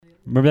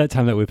Remember that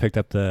time that we picked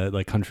up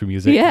the country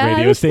music Yeah, I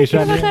radio was thinking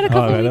station? about that a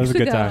couple that weeks was a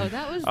good ago. time.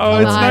 That was Oh,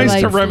 on it's the nice to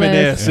highlights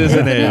reminisce, list.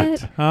 isn't it?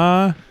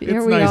 Huh? Here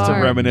It's we nice to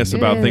are. reminisce It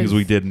about things is.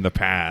 we did in the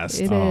past.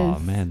 It Oh,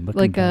 is. man, looking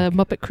Like a back.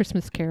 Muppet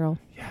Christmas Carol.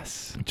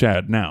 Yes.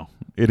 Chad, now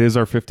it is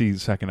our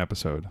 52nd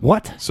episode.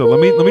 What? So let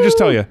me just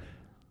tell you,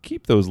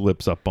 keep those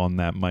lips up on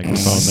that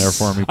microphone there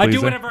for me, please. I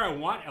do whatever I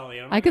want,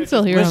 Elliot. I can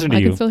still hear him.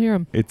 I can still hear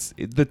him.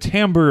 The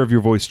timbre of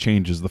your voice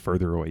changes the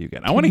further away you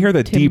get. I want to hear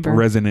that deep, Timbre.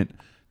 resonant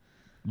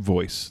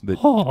voice. That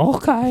Oh,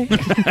 okay.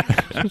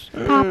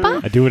 Papa?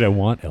 I do what I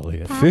want,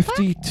 Elliot.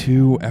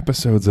 52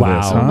 episodes of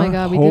Wow. this, Oh huh? my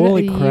God, we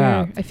Holy did it a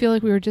crap. year. I feel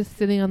like we were just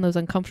sitting on those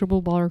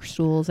uncomfortable bar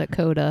stools at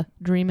Coda,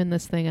 dreaming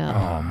this thing up.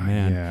 Oh,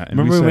 man. Yeah, and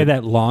Remember we said- made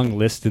that long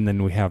list and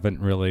then we haven't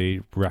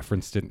really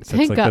referenced it since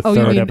Thank like God. the Oh, you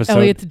third mean episode.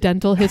 Elliot's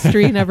dental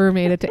history never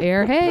made it to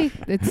air? Hey,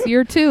 it's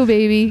year 2,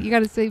 baby. You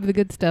got to save the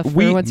good stuff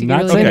for once you get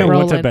Not really saying it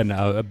rolling. wouldn't have been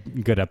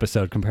a good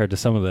episode compared to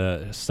some of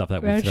the stuff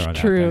that we've thrown That's out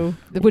true.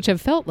 Which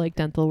have felt like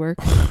dental work.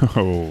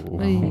 Oh,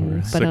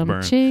 sick But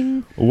burn.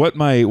 ching. What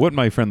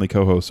my friendly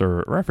co-hosts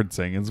are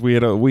referencing is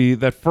we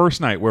that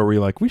first night where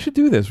we should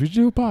do this, we should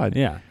do a pod.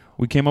 there. Yeah.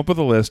 We came up with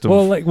a list of.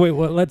 Well,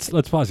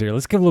 let's pause here.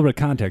 Let's give a little bit of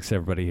context to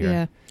everybody here.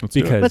 Yeah. let's do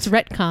it. Because Let's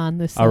retcon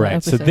this. all right,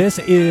 episode. so this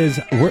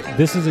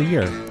is a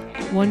year.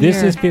 1 This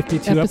year. is 52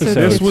 Episode episodes.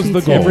 This was the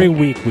 52. goal. Every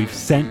week we've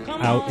sent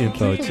out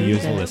info to you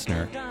as a believe it.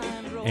 listener,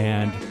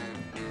 and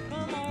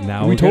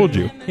now We we're told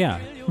gonna- you. Yeah,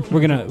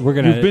 we're gonna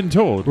You've been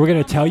told. we're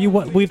gonna tell you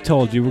what we've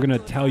told you. We're gonna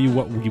tell you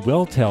what we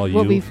will tell you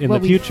what we in the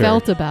future.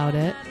 felt about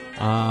it.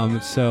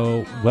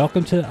 So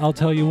welcome to I'll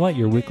Tell You What,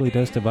 your weekly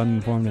dose of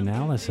uninformed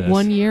analysis.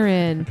 1 year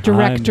in,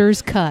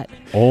 director's cut.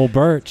 Old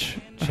Birch,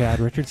 Chad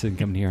Richardson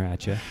coming here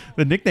at you.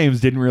 The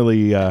nicknames didn't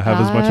really have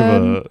as much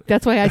of a.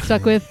 That's why I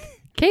stuck with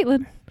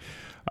Caitlin.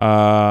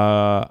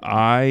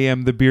 I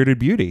am the bearded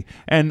beauty,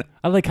 and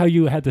I like how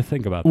you had to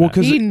think about Well, that.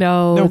 'cause He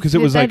knows. no, 'cause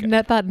it was like-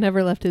 that thought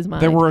never left his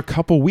mind. there were a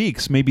couple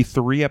weeks, maybe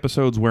 3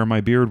 episodes, where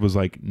my beard was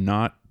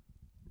not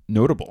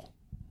notable.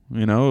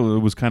 You know,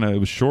 it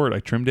was short. I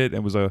trimmed it.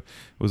 It was a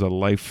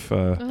life.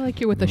 I like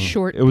you with a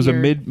short. It was a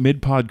beard.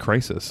 mid pod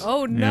crisis.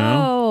 Oh you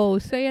know? no!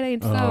 Say it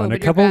ain't so. And but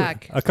a you're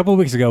back. couple of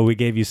weeks ago, we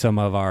gave you some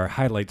of our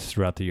highlights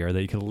throughout the year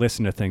that you could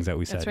listen to things that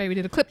we said. That's right. We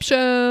did a clip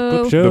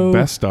show. Clip show. The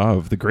best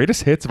of the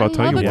greatest hits. I'll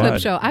tell I you love a what.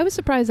 clip show. I was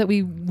surprised that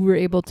we were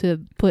able to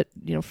put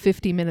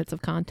 50 minutes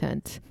of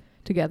content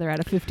together out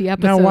of 50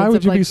 episodes. Now, why would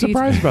of, you be like,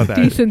 surprised about that?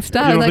 Decent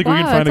stuff. You don't Like, think we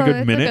can wow, find a it's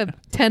good minute? Like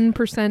a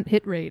 10%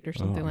 hit rate or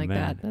something Oh, like man.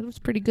 that. That was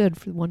pretty good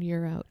for 1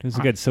 year out. It was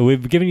good. So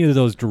we've given you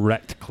those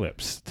direct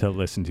clips to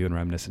listen to and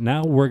reminisce.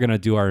 Now we're going to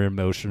do our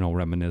emotional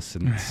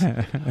reminiscence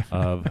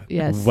of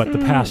Yes. what the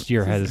past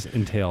year has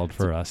entailed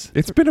for us.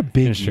 It's been a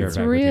big Gonna share year. it It's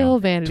back a with you. real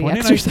vanity 29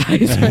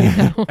 exercise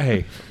right now.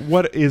 Hey,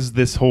 what is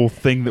this whole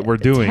thing that we're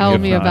doing? Tell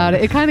if me not- about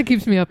it. It kind of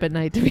keeps me up at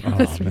night, to be Oh,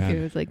 honest with man.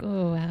 you. It's like,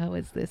 oh, how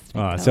is this? So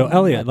become?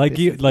 Elliot, What this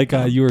has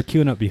become? you were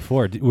queuing up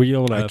before. Were you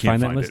able I to can't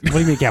find that find list? it. What do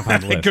you mean you can't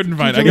find the I list? couldn't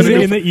find. Did I Is you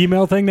gotta it go. in the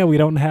email thing that we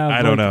don't have?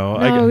 I don't know.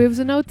 No, it was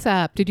a notes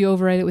app. Did you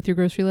overwrite it with your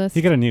grocery list?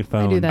 You got a new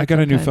phone. do that. I got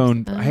a new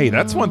phone. sometimes. Hey,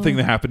 that's one thing Oh.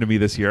 that happened to me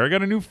this year. I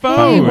got a new Hey,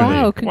 phone.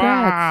 wow,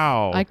 congrats.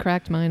 Wow. I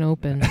cracked mine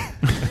open.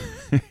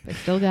 I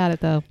still got it,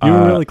 though. You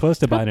were Uh, really close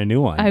to buying a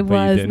new one. I but you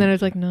was, and then didn't. I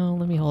was like, no,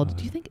 let me hold.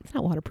 Do you think it's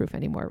not waterproof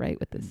anymore, right,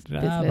 with this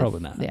business? Probably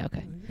not. Yeah,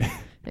 okay.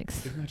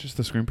 Thanks. Isn't that just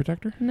the screen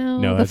protector? No,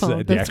 No, the that's, phone.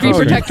 the The actual screen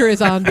screen. protector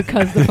is on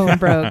because the phone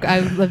broke. I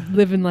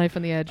live in life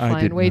on the edge, I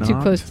flying did way too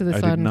not- close to the I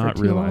sun did not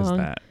for too realize long.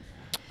 that.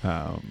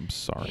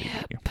 Sorry.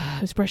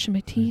 I was brushing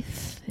my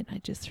teeth, and I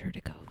just heard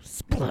it go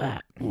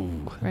splat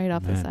right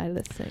off the man. side of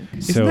this thing.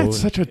 Isn't that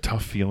such a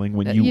tough feeling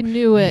when You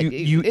knew it.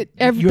 You the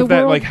have that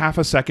world like half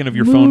a second of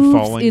your phone moves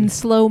falling. in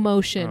slow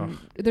motion.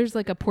 There's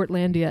like a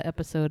Portlandia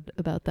episode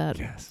about that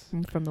Yes.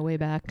 from the way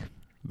back.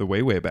 The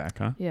way back,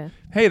 huh? Yeah.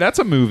 Hey, that's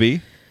a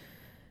movie.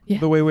 Yeah.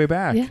 The way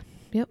back. Yeah.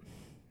 Yep.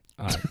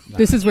 Uh,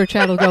 This is where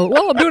Chad will go,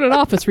 well, I'm doing an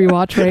Office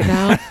rewatch right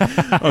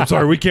now. I'm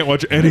sorry, we can't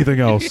watch anything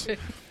else.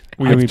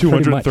 We I have mean, pretty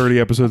 230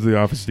 episodes of The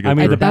Office to get I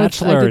mean, through. The I did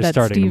Bachelor is that,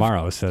 starting Steve.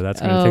 tomorrow, so that's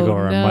going to take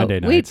over on Monday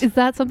nights. Wait, is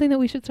that something that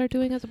we should start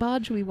doing as a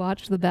pod? Should we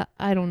watch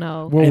I don't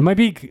know. Well, it might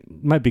be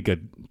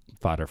good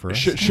fodder for us.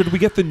 should we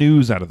get the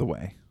news out of the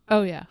way?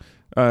 Oh, yeah.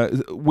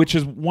 Which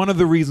is one of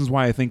the reasons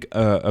why I think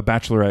a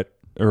Bachelorette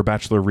or a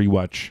Bachelor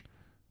rewatch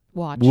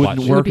Watch. wouldn't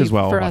It would work be- as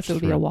well. For Watch us, it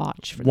would be through. a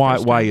watch. For the Why?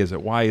 first Why time. is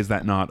it? Why is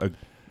that not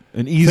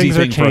an easy Things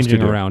are thing for us to changing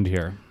do? around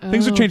here.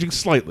 Things are Oh. changing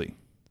slightly.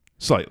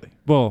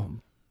 Well,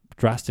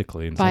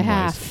 drastically in By some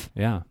half. ways.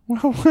 Yeah. Well,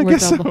 I We're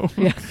guess so. double.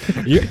 Yeah.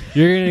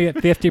 You're going to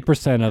get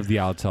 50% of the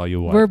I'll Tell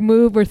You What. We're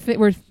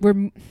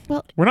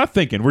We're not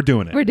thinking. We're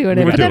doing it. We're doing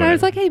it. We're But then doing I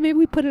was it. like, hey, maybe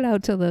we put it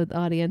out to the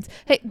audience.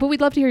 Hey, but we'd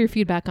love to hear your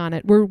feedback on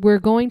it. We're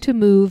going to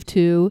move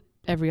to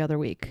every other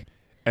week.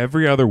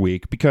 every other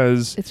week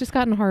because It's just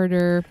gotten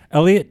harder.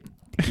 Elliot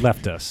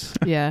left us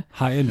Yeah.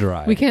 high and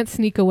dry. We can't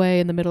sneak away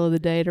in the middle of the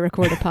day to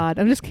record a pod.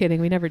 I'm just kidding.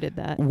 We never did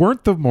that.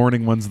 weren't the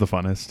morning ones the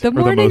funnest The or the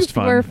mornings most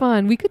fun? were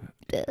fun. We could,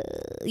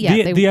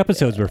 yeah. the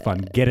episodes were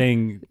fun.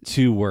 Getting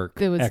to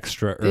work It was-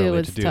 extra it early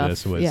was to do tough.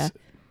 this was Yeah.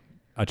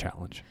 a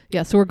challenge.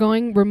 Yeah, so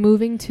we're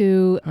moving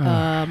to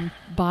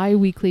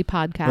bi-weekly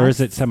podcasts. Or is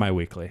it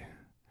semi-weekly?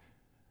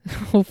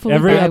 Hopefully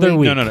Every other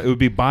bi-weekly. week. No. It would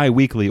be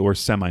bi-weekly or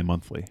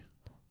semi-monthly.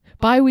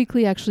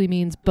 Bi-weekly actually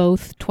means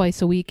both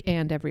twice a week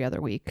and every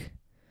other week.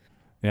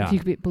 Yeah. If you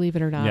could believe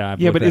it or not. Yeah, I've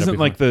Yeah, looked but that up isn't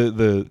before. like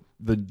the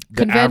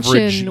Convention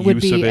average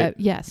would use be of it?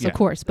 yes, Yeah. of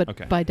course, but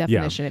Okay. by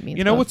definition it means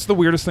You know both. what's the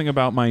weirdest thing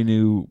about my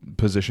new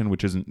position,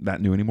 which isn't that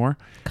new anymore?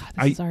 God,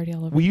 this is already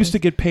all over. We the used to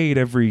place. get paid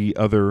every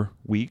other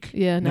week.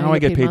 Yeah, now Now you I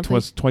get get paid paid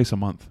monthly? twice a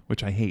month,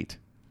 which I hate.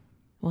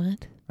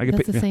 What? I get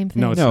That's paid. the same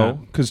thing. No, it's No,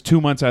 not. because 2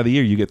 months out of the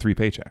year you get 3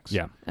 paychecks.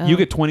 Yeah. You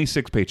get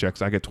 26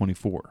 paychecks. I get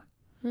 24,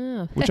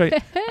 Oh. which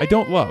I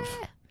don't love.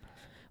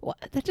 Well,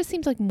 that just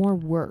seems like more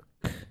work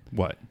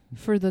What?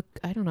 for the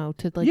I don't know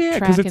to like Yeah,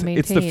 track because and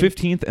it's maintain. the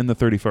 15th and the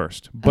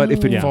 31st. But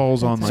if it Oh,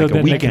 falls on that's like so a then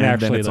they weekend, can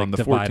actually then it's like on the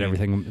divide 14th.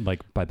 everything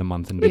like by the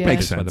month and It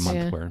makes by the sense. month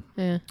Yeah. where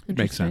Yeah, It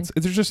makes interesting. sense.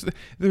 There's just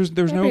there's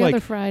no Every like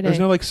other Friday. there's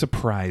no like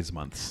surprise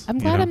months. I'm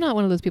you glad know? I'm not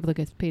one of those people that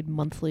gets paid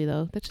monthly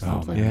though. That just Oh,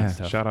 sounds like man. Yeah, That's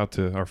tough. shout out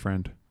to our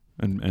friend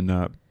and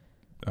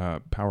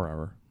Power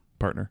Hour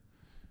partner.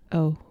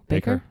 oh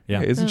Baker.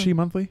 Yeah. Isn't Oh. she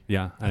monthly?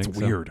 Yeah. I That's think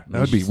so. weird.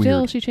 That would be Still,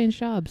 weird. she changed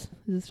jobs.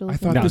 Is it still? the I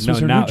same? thought No, this no,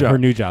 was her now new job. her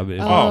new job is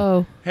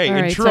Oh, Hey, all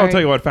in right, true, I'll sorry.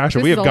 tell you what, fashion.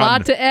 This We is have a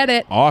lot gotten to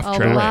edit. off A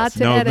track. lot to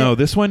No, edit. no,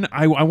 this one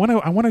I want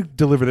to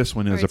deliver this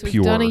one All as right, a so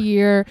pure. we've done a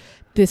year.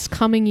 This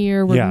coming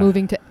year, we're Yeah.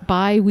 moving to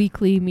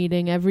bi-weekly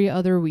meeting every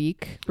other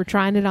week. We're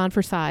trying it on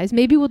for size.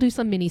 Maybe we'll do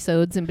some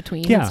mini-sodes in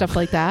between Yeah. and stuff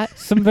like that.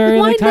 some very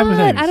Why like time not?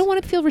 things. I don't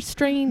want to feel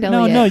restrained, No,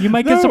 Elliot. no, you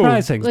might No. get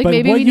surprise things, Like, but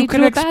maybe what we you need to can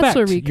do a expect,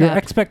 Bachelor your recap.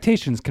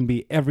 expectations can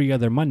be every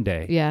other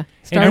Monday. Yeah. and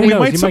Starting we knows,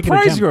 might you might get a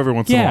surprise gem. you every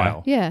once in a Yeah.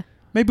 while. Yeah.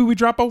 Maybe we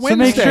drop a So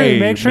Wednesday.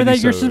 make sure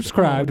that you're minisode.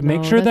 subscribed. Oh, make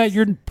no, sure that that's-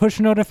 your push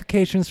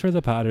notifications for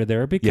the pod are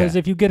there because Yeah.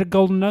 if you get a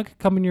golden nugget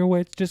coming your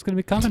way, it's just going to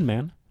be coming,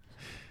 man.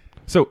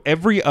 So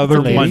every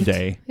other lady.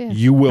 Monday, Yeah.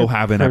 you will A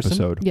have an person.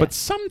 episode, Yeah. but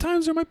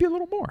sometimes there might be a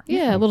little more.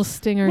 Yeah, a little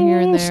stinger Little here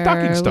and there.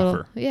 stocking a little-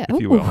 stuffer, yeah. if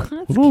you Ooh, will.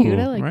 that's Ooh, cute.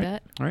 I like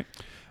right?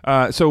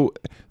 that. So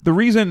the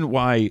reason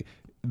why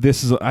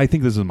this is, I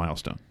think this is a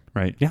milestone,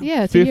 right? Yeah.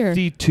 Yeah, it's a year.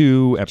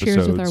 52 episodes.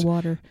 Cheers with our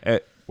water. I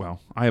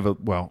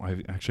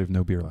actually have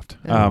no beer left.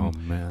 Oh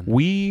man,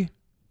 We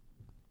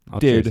I'll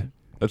did cheers.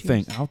 a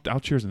Cheers. thing. I'll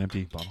cheers an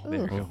empty bottle. There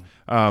you Ooh.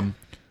 go.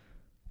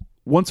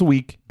 Once a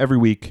week, every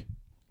week,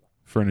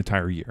 for an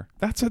entire year.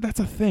 That's a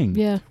thing.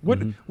 Yeah. What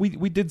Mhm.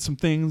 we did some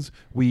things.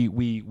 We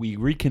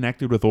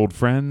reconnected with old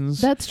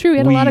friends. That's true. We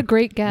had a lot of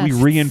great guests.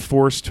 We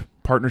reinforced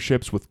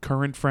partnerships with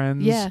current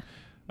friends. Yeah.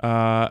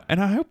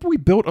 And I hope we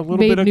built a little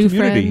Made bit of new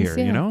community friends. here.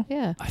 Yeah. You know.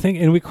 Yeah. I think,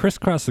 and we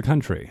crisscrossed the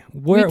country.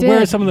 Where did.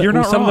 are some of the You're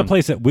not some of wrong. the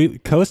places we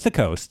coast to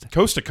coast?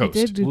 Coast to We coast.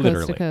 did do coast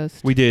literally. to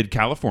coast. We did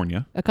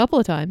California A couple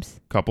of times.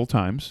 a couple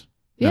times.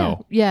 Yeah.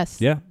 No. Yes.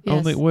 Yeah,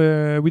 Yes.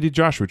 Only we did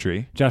Joshua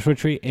Tree. Joshua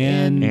Tree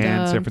and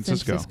And San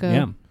Francisco.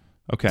 yeah,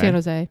 Okay. San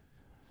Jose.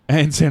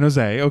 And San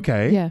Jose.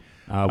 Okay. Yeah.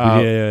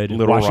 we did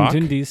Little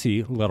Washington Rock.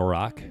 D.C., Little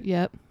Rock.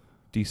 Yep.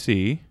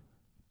 DC.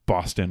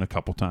 Boston a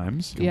couple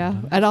times. Yeah.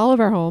 At all of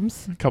our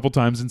homes. A couple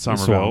times in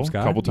Somerville. A Swampscott.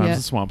 couple times Yeah. in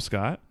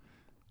Swampscott.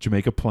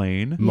 Jamaica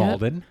Plain.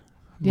 Malden.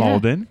 Yeah.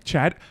 Malden.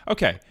 Chad.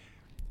 Okay.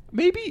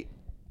 Maybe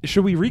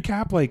should we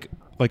recap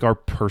like our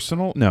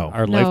personal? No.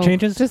 Our No, life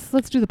changes. Just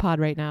let's do the pod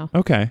right now.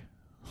 Okay.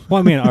 Well,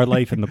 I mean, our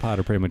life and the pod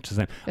are pretty much the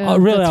same. Yeah,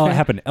 Really, that's all fair. that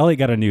happened. Elliot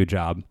got a new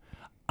job.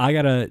 I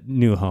got a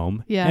new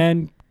home. Yeah.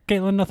 And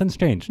Caitlin, nothing's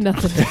changed.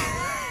 Nothing.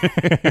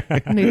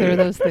 Neither of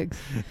those things.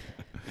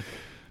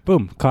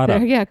 Boom, caught up.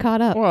 There, yeah,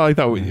 caught up. Well, I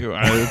thought we'd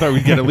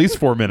get at least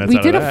 4 minutes We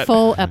out did of a that.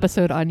 full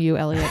episode on you,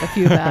 Elliot, a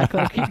few back.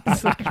 Like,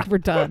 it's like, we're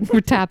done. We're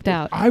tapped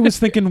out. I was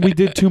thinking we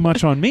did too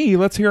much on me.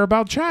 Let's hear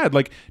about Chad.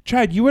 Like,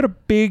 Chad, you had a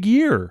big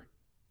year.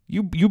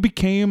 You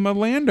became a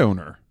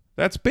landowner.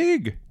 That's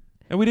big.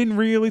 And we didn't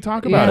really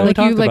talk about Yeah, it. We like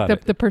you talked like about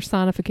it. the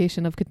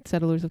personification of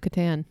Settlers of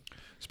Catan.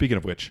 Speaking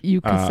of which,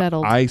 You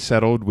settled. I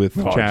settled with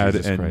Oh, Chad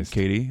Jesus and Christ.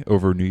 Katie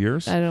over New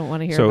Year's. I don't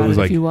want to hear So it about was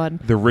it like if you won.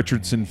 the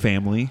Richardson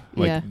family,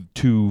 like Yeah.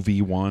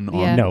 2v1 on,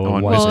 Yeah. No, it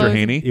on wasn't. Mr. Well,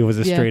 Haney. It was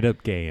a Yeah. straight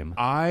up game.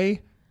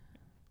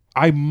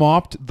 I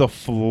mopped the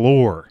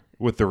floor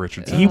with the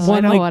Richardsons. He Oh, I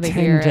won don't like wanna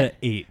 10 hear to it.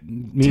 8.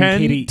 Me and 10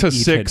 Katie to each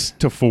 6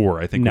 to 4,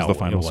 I think No, was the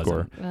final it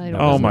score. wasn't. I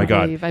don't Oh know. my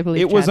God. I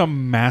believe It was Chad. a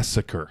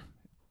massacre.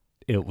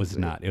 It was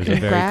not. It was a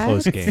very Congrats.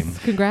 close game.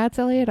 Congrats,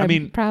 Elliot. I I'm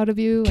mean, proud of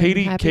you. I'm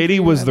Katie happy for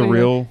you. was the Every-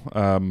 real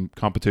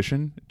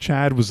competition.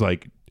 Chad was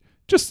like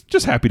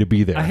just happy to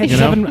be there. I had you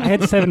know?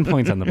 7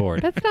 points on the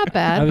board. That's not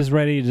bad. I was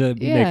ready to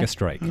Yeah. make a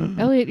strike.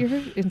 Elliot,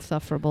 you're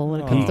insufferable when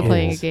it comes to Oh,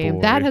 playing a game.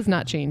 boy. That has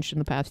not changed in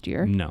the past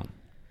year. No.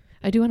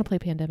 I do want to play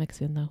Pandemic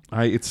soon, though.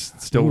 It's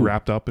still Ooh.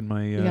 wrapped up in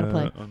my. gotta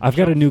play. on the I've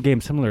got a shelf. new game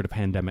similar to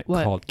Pandemic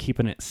What? called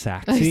Keeping It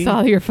Saxy. I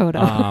saw your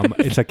photo.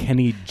 It's a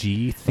Kenny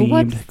G What's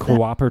themed that?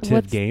 cooperative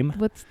What's- game.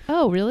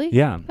 Oh, really?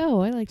 Yeah. Oh,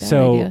 I like that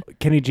So idea.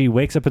 Kenny G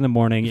wakes up in the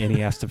morning and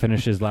he has to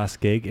finish his last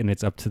gig, and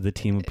it's up to the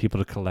team of people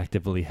to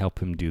collectively help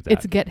him do that.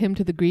 It's Get Him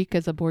to the Greek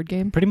as a board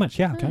game. pretty much,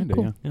 yeah. Oh, Kinda,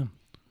 cool. yeah.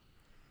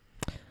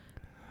 Yeah.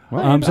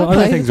 Well, All right, So I'll other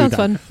play. things Sounds we've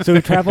done. fun. So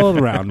we traveled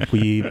around.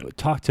 We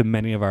talked to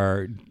many of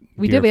our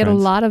We dear did. We had a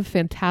friends. lot of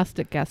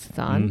fantastic guests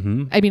on.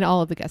 Mhm. I mean,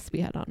 all of the guests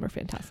we had on were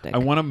fantastic. I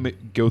want to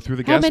go through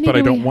the How guests, many but I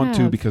do we don't want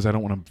to have? because I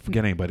don't want to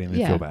forget anybody and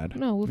then yeah. feel bad.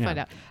 No, we'll Yeah. find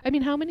out. I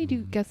mean, how many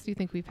guests do you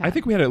think we've had? I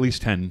think we had at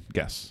least 10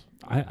 guests.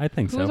 I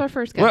think Who so. was our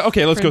first guest? Well,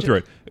 okay, let's go through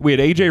it. We had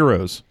AJ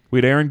Rose. We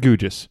had Aaron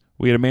Gugis.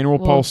 We had Emmanuel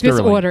Well, Paul this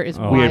Sterling. order is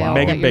Oh, we wild had wow.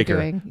 Megan that you're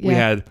Baker. doing. We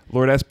Yeah. had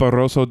Lourdes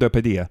Barroso de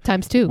Padilla.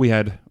 times 2. We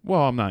had,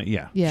 well, I'm not,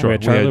 yeah. Yeah. Sure. We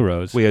had Charlie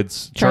Rose. We had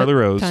Charlie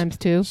Rose, times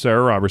 2.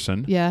 Sarah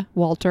Robertson. Yeah,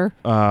 Walter.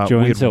 Joanne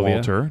we had Sylvia.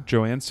 Walter,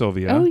 Joanne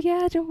Sylvia. Oh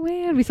yeah,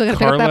 Joanne. We still got to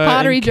pick up Carla that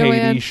pottery, and Katie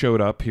Joanne.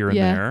 showed up here and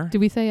Yeah. there. Did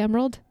we say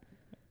Emerald?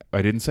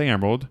 I didn't say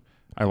Emerald.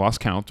 I lost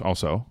count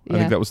also. I Yeah.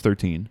 think that was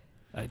 13.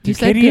 You Did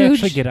said Katie Gooch.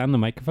 actually get on the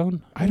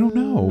microphone? I don't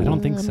know. I don't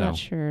think I'm so. not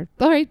sure.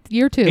 All right,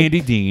 year 2. Andy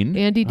Dean,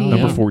 Andy Oh, Dean.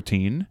 number yeah.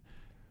 14.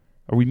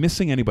 Are we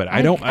missing anybody?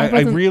 I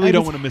wasn't- really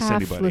don't was want to miss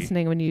half anybody.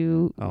 Listening when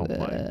you. Oh my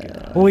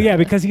God. Well, yeah,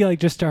 because he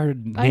just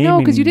started. I know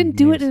because you naming didn't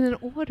do it names. in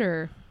an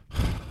order.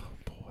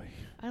 Boy.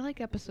 I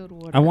like episode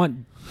order. I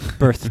want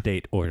birth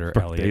date order,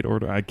 Birth Elliot. date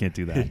order. I can't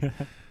do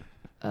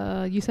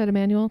that. You said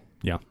Emmanuel.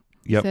 Yeah.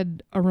 You Yep.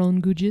 said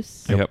Aaron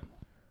Gugis. Yep.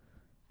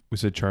 We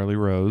said Charlie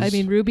Rose. I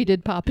mean, Ruby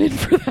did pop in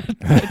for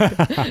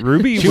that.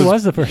 Ruby She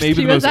was the first. maybe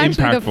She the was most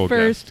actually impactful the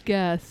first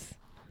guest.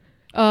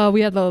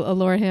 We had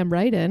Laura Ham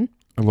right in. guest.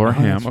 Laura Oh,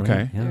 Ham. that's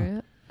Okay.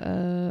 right.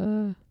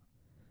 Yeah.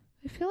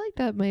 I feel like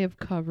that may have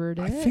covered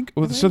it. I think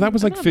so. That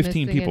was I'm like not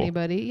 15 missing people.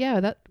 Anybody? Yeah,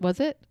 that was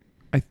it.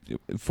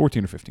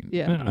 14 or 15.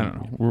 Yeah. I don't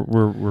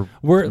know.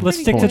 Let's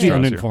stick to close the here.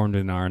 uninformed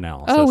in our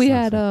analysis. Oh, we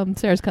That's- had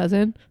Sarah's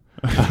cousin.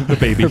 The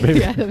baby.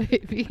 Yeah, the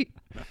baby.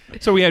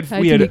 So we had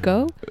Hi,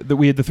 Nico.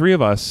 we had the three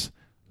of us.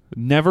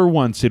 Never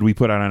once did we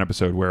put out an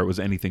episode where it was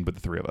anything but the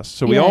three of us.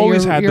 So we Yeah,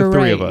 always you're- had the you're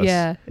three right. of us.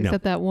 Yeah, No.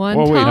 except that one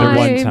Oh, wait, time. the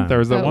one time. There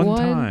was that one one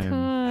time.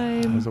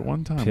 There time. was a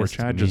one time where Pissed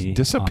Chad me just off.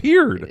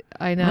 disappeared.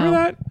 I know. Remember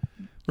that?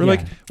 We're Yeah.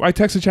 like, I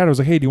texted Chad. I was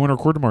like, "Hey, do you want to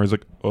record tomorrow?" He's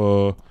like,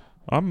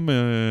 I'm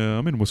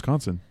in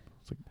Wisconsin."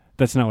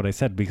 That's not what I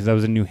said because I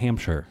was in New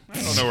Hampshire.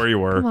 I don't know where you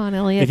Come were. on,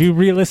 Elliot. If you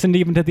re-listened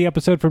even to the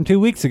episode from 2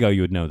 weeks ago,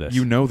 you would know this.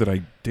 You know that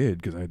I did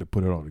because I had to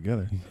put it all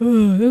together. That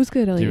was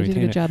good, Elliot. You did a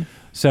retain good it. job.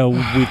 So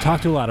we've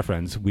talked to a lot of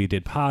friends. We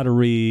did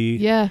pottery.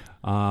 Yeah,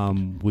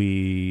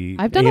 We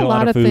I've done ate a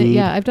lot of food. things.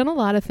 Yeah, I've done a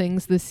lot of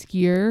things this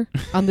year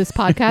on this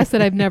podcast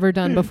that I've never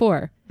done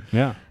before.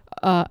 Yeah.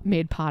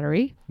 Made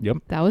pottery. Yep.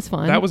 That was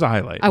fun. That was a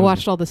highlight. I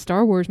watched all the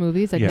Star Wars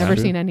movies. I'd Yeah. never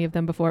Sure. seen any of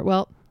them before.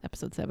 Well,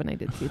 episode 7 I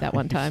did see that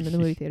one time in the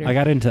movie theater. I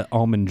got into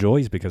Almond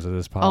Joys because of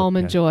this podcast.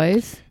 Almond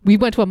Joys. We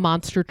went to a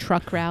monster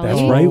truck rally.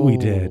 That's right, we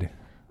did.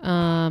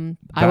 I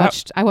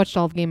That- watched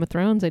all of Game of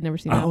Thrones. I'd never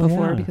seen that Oh,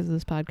 before yeah. because of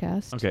this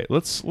podcast. Okay,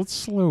 let's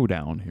slow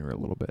down here a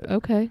little bit.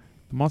 Okay.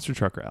 The Monster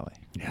Truck Rally.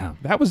 Yeah.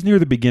 That was near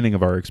the beginning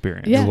of our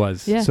experience. Yeah. It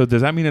was. Yeah. So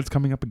does that mean it's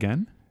coming up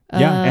again?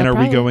 Yeah. And are we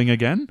probably. going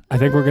again? I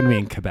think we're going to be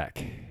in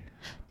Quebec.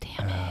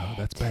 Damn it. Oh,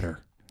 that's better.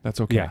 That's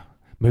okay. Yeah.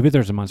 Maybe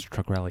there's a monster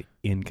truck rally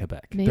in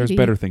Quebec. Maybe. There's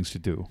better things to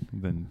do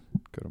than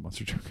go to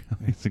Monster Truck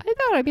Rally.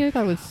 I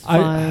thought it was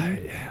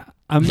fun.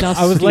 I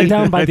was let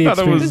down by the I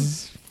thought it experience.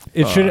 was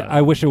It should. fun.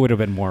 I wish it would have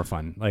been more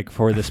fun, like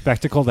for the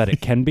spectacle that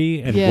it can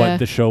be and Yeah. what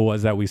the show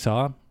was that we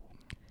saw.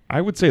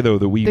 I would say though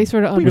that we They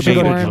sort of We should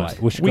go to underperformed. July.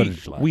 We should go to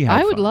July. we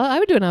had I would fun. love. I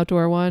would do an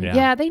outdoor one. Yeah.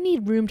 Yeah, they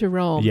need room to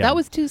roam. Yeah. That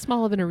was too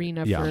small of an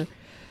arena Yeah.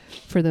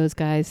 for those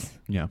guys.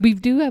 Yeah. We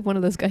do have one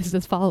of those guys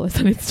that follow us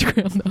on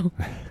Instagram though.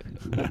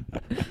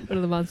 One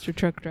of the monster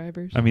truck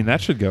drivers. I mean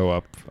that should go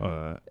up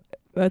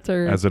That's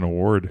our. as an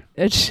award.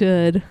 It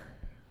should.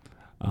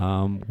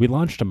 We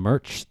launched a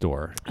merch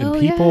store, and Oh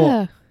people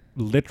yeah,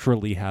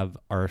 literally have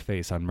our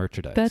face on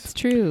merchandise. that's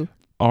true.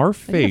 Our I need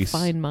to face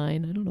find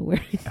mine. I don't know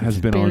where it's has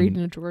been buried on.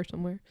 in a drawer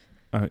somewhere.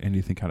 And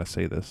you think how to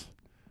say this?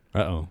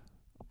 Uh-oh.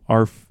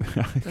 Our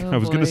Oh, I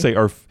was going boy. to say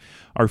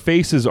our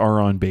faces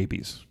are on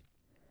babies,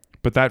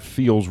 but that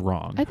feels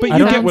wrong. I But think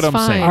you it get what I'm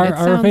sounds saying. fine. It Our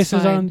sounds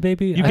faces fine. on,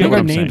 baby? You I get think what our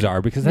I'm names saying.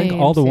 are, because I think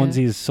all the Names, ones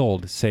he's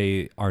sold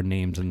say our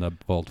names in the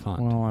bold font.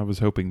 Well, I was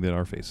hoping that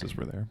our faces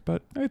were there,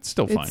 but it's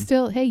still fine. It's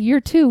still year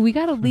 2. We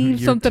got to leave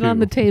Year something on 2.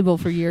 the table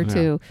for year Yeah.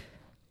 2.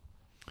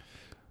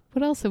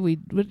 What else have we?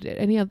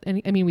 Any?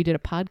 I mean, we did a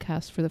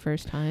podcast for the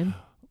first time.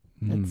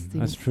 That's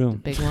That's the true.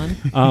 big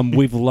one.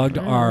 We've lugged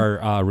Wow.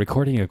 our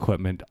recording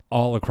equipment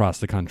all across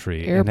the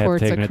country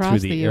Airports and have taken it across through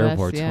the the US,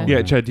 airports. yeah.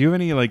 Yeah, Chad, do you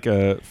have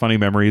any funny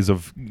memories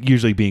of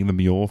usually being the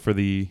mule for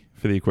the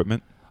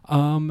equipment?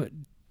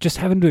 Just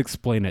having to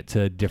explain it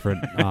to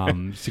different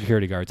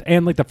security guards,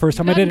 and like the first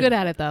time I I'm did good it,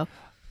 at it though.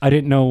 I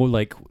didn't know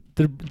like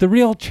the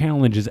real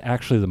challenge is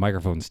actually the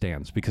microphone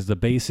stands because the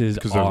bases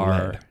 'Cause they're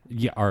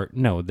are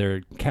lead.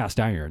 they're cast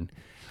iron.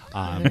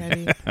 I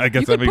You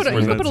guess that could makes put more you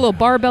could sense. put a little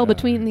barbell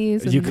between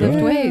these and You lift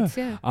could. weights.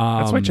 Yeah.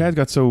 That's why Chad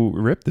got so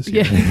ripped this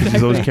year. Yeah,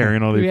 He's always exactly.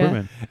 carrying all the Yeah.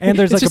 equipment. And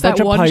there's It's like a just that bunch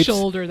of one pipes.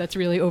 shoulder that's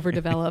really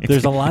overdeveloped.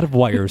 There's a lot of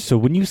wires, so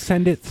when you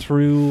send it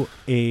through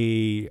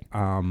a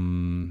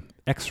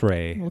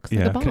X-ray, Looks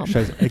Yeah. like a bomb.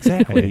 shows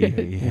exactly. Hey,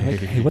 hey, hey,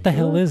 Hey, what the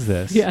hell is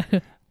this? Yeah.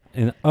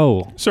 And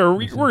Sir,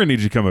 we're gonna need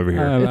you to come over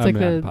here. It's like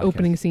I'm on the podcast.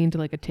 opening scene to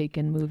like a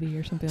Taken movie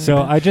or something. So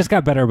like that. I just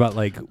got better about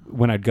like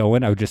when I'd go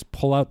in, I would just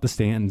pull out the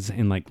stands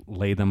and like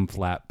lay them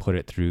flat, put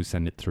it through,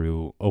 send it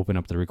through, open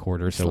up the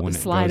recorder. So when it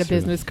slide goes a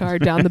business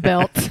card down the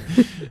belt.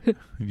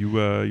 You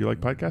like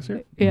podcasts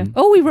here? Yeah. Mhm.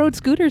 Oh, we rode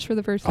scooters for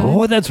the first time.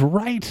 Oh, that's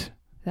right.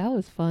 That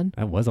was fun.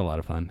 That was a lot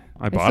of fun.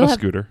 I still bought a have-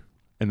 scooter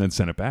and then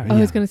sent it back. I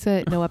was gonna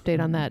say no update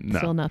on that. No.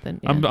 Still nothing.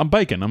 Yeah. I'm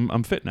biking.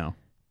 I'm fit now.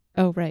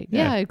 Oh right.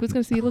 Yeah. Yeah. I was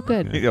gonna say you look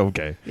good.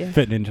 Okay. Yeah.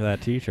 Fitting into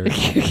that t-shirt.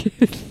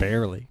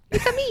 Barely.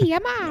 It's me.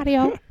 I'm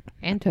Mario.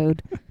 And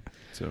Toad.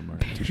 So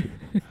Mario t-shirt.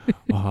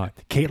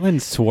 Caitlin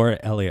swore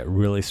at Elliot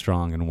really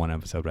strong in one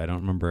episode, but I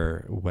don't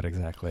remember what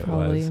exactly it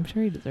Probably. was. I'm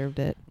sure he deserved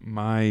it.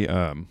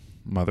 My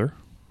mother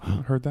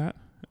heard that,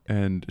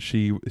 and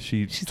she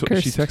cursed-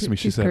 texted me.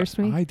 She she's said, cursed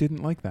me? "I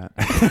didn't like that."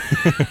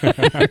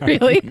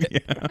 Really?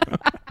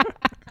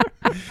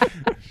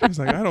 She was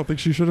like, "I don't think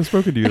she should have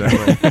spoken to you that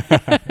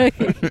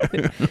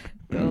way."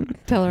 Well,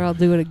 tell her I'll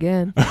do it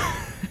again.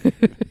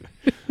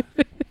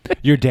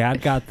 Your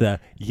dad got the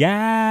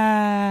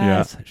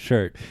yes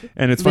shirt.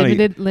 And it's funny.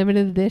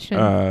 Limited edition.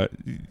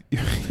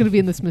 It's gonna be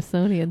in the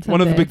Smithsonian.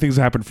 One of the someday. big things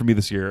that happened for me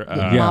this year.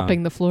 Yeah.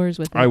 Mopping the floors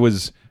with it. I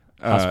was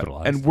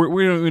Hospitalized. and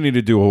we don't need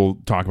to do a whole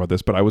talk about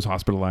this, but I was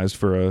hospitalized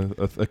for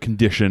a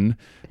condition,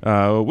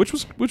 which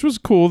was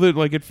cool that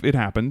like it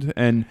happened,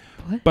 and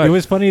What? but It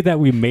was funny that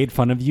we made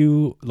fun of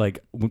you like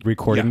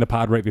recording Yeah. the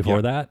pod right before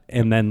Yeah. that,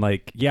 and then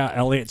like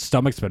Elliot's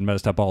stomach's been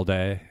messed up all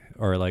day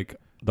or like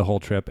the whole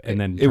trip, and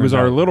then it was turns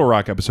our out- Little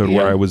Rock episode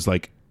where Yeah.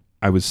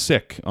 I was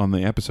sick on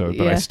the episode,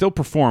 but I Yeah. still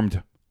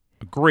performed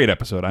a great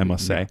episode, I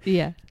must say.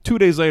 Yeah. 2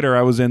 days later,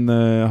 I was in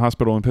the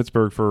hospital in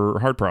Pittsburgh for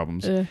heart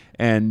problems,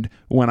 and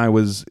when I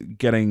was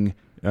getting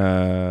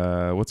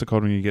what's it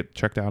called when you get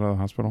checked out of the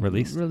hospital?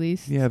 released.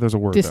 Release. Yeah, there's a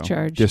word. though.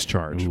 Discharge.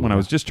 Discharge. Ooh, When I yeah.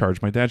 was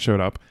discharged, my dad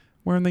showed up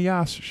wearing the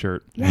Yas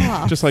shirt.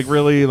 Yeah. Just like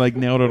really like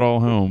nailed it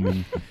all home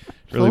and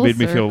really Full made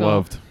me feel circle.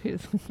 loved.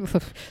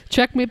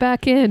 Check me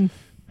back in.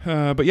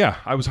 But yeah,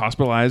 I was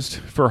hospitalized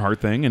for a heart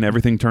thing and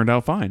everything turned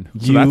out fine.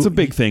 So You- that's a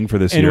big thing for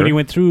this And year. when you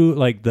went through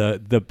like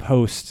the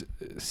post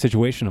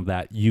situation of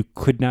that, you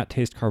could not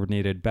taste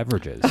carbonated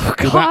beverages. Oh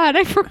God,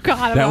 I forgot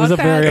that about was a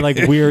that. very like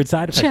weird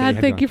side effect. Chad,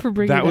 thank you for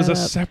bringing that was a up.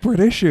 separate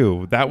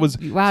issue. That was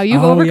Wow,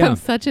 you've Oh, overcome yeah.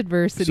 such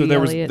adversity. so there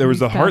was Elliot, there was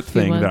these the heart past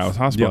few thing that I months. was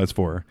hospitalized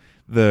for.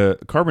 The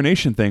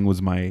carbonation thing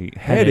was my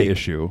head Headache.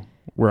 issue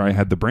where I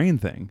had the brain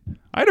thing.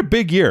 I had a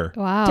big year.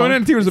 Wow,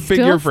 2019 was a big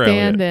Still year for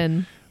Elliot.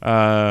 standing.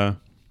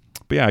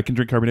 But yeah, I can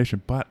drink carbonation,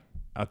 but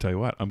I'll tell you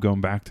what, I'm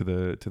going back to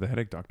the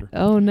headache doctor.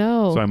 Oh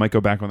no. So I might go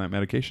back on that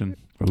medication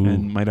Ooh.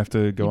 and might have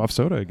to go off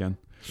soda again.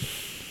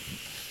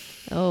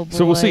 Oh boy.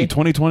 So we'll see.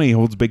 2020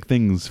 holds big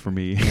things for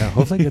me. Yeah,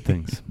 hopefully good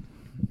things.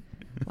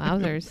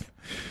 Wowzers.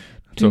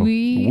 So Do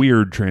we?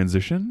 weird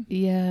transition.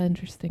 Yeah,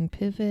 interesting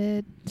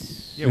pivot. Yeah,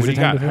 Is what do it you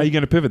time got? to How you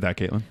going to pivot that,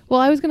 Caitlin?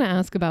 Well, I was going to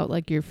ask about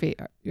like your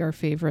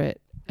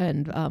favorite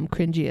and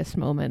cringiest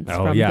moments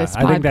Oh from yeah, this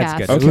podcast. I think that's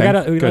good.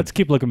 Okay, good. Let's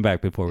keep looking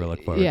back before we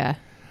look forward. Yeah.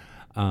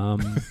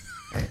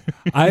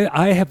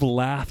 I have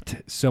laughed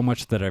so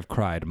much that I've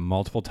cried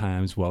multiple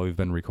times while we've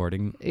been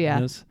recording Yeah.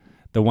 this.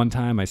 The one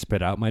time I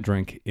spit out my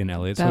drink in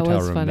Elliot's That hotel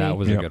was room, funny. that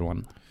was Yep. a good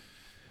one.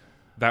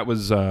 That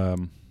was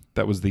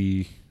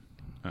the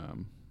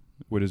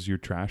what does your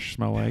trash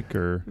smell like?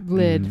 Or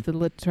Lid, the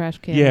lid trash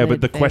can. yeah, lid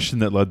but the thing. question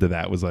that led to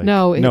that was like,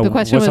 No, No, the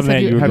question what's was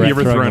something that you have you regret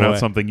ever throwing thrown out away?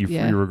 something you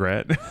Yeah. you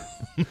regret?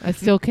 I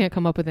still can't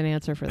come up with an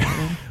answer for that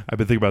one. I've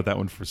been thinking about that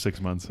one for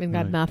 6 months. We've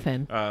got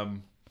nothing.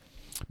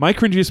 My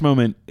cringiest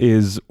moment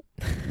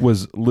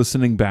was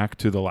listening back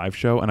to the live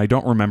show, and I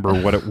don't remember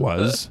what it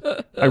was.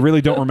 I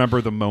really don't remember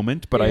the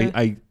moment, but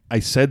Yeah. I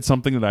said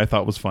something that I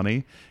thought was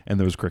funny, and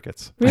there was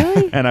crickets.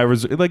 Really? And I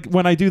was like,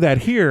 when I do that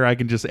here, I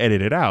can just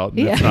edit it out. And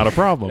It's Yeah. not a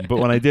problem. But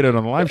when I did it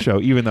on the live show,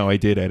 even though I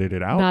did edit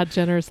it out, Not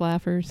generous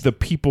laughers. the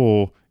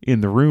people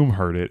in the room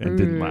heard it and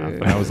didn't laugh.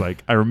 And I was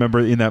like, I remember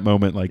in that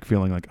moment, like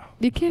feeling like,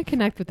 You can't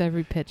connect with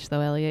every pitch,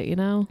 though, Elliot. You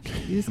know,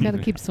 you just got to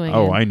keep swinging.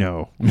 oh, I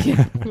know.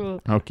 Yeah.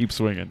 Well, I'll keep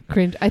swinging.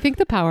 cringe. I think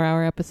the Power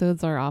Hour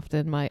episodes are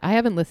often I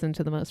haven't listened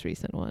to the most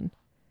recent one.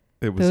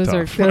 It was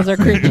tough. Those are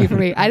cringy for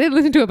me. I didn't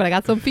listen to it, but I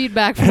got some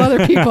feedback from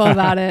other people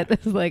about it.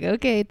 It's like,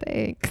 okay,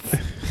 thanks.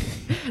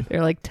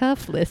 They're like,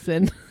 tough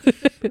listen.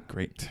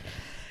 Great.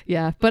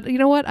 Yeah, but you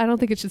know what? I don't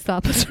think it should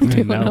stop us from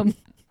doing No. them.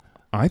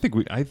 I think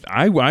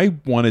I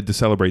wanted to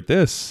celebrate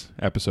this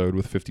episode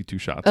with 52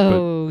 shots.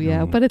 Oh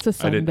yeah, but it's a I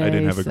Sunday.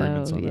 didn't have so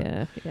agreements on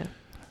that. yeah.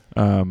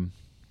 But,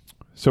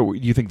 so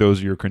you think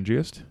those are your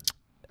cringiest?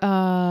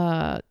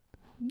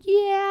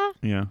 Yeah.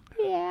 Yeah.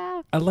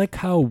 I like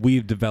how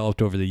we've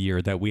developed over the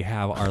year that we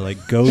have our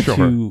like go-to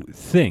Sure.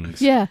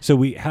 things. Yeah. So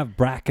we have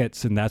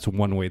brackets, and that's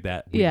one way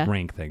that we Yeah.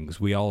 rank things.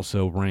 We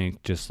also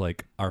rank just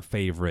like our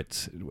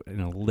favorites in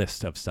a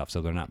list of stuff,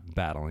 so they're not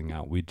battling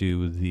out. We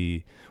do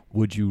the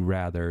would you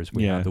rather's.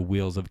 We Yeah. have the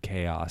wheels of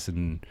chaos,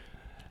 and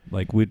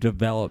like we've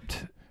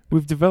developed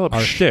We've developed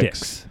our shticks.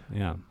 shticks.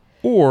 Yeah.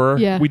 or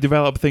Yeah. we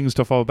develop things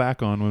to fall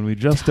back on when we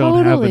just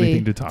don't have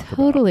anything to talk about.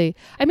 Totally.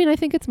 I mean, I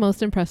think it's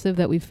most impressive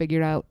that we've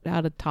figured out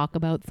how to talk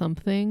about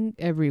something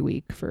every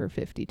week for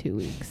 52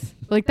 weeks.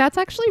 Like, that's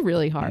actually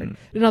really hard. Mm.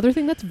 Another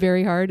thing that's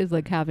very hard is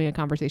like having a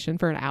conversation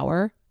for an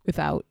hour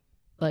without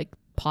like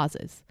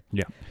pauses.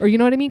 Yeah. Or you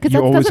know what I mean? Because You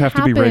that always doesn't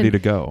have to be ready to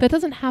go. That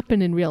doesn't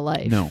happen in real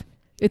life. No.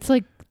 It's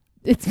like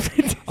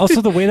it's Also,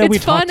 the way that we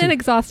it's talk fun to, and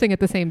exhausting at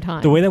the same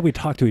time. the way that we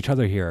talk to each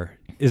other here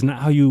is not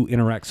how you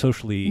interact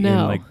socially in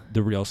No. like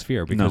the real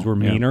sphere, because No,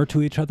 we're yeah. meaner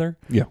to each other.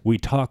 Yeah. We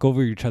talk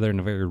over each other in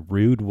a very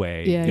rude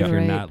way yeah, if you're you're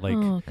right. not like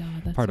oh,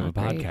 God, that's part of a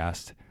not great.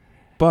 podcast.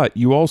 But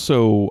you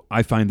also,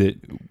 I find that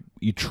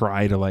you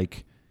try to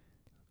like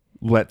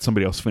let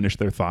somebody else finish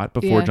their thought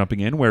before Yeah. jumping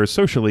in, whereas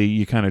socially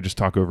you kind of just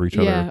talk over each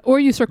Yeah, other or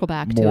you circle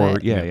back more. to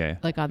it. Yeah.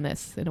 Like on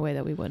this in a way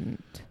that we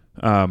wouldn't.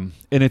 And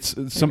it's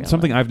real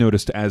something life. I've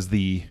noticed as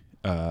the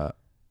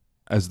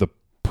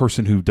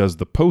person who does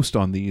the post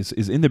on these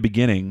is in the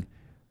beginning,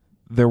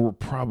 there were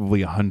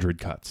probably 100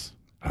 cuts.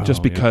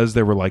 Just Oh, yeah. because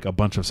there were like a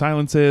bunch of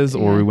silences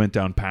or Yeah. we went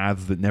down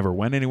paths that never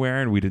went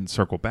anywhere and we didn't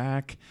circle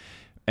back.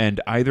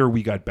 And either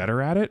we got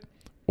better at it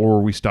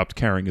or we stopped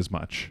caring as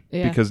much.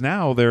 Yeah. Because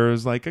now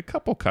there's like a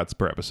couple cuts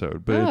per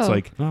episode, but it's Oh.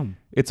 like Um,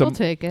 it's We'll a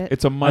take it.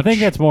 it's a much I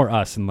think it's more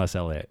us and less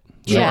Elliot.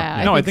 Sure.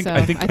 Yeah, No, I I think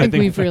think- so. I think-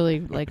 we've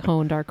really like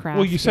honed our craft.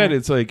 well, you said yeah.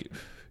 it's like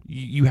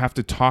you have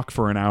to talk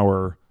for an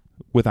hour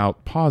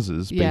without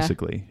pauses, Yeah.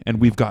 basically, and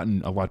we've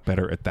gotten a lot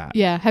better at that.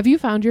 Yeah. Have you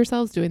found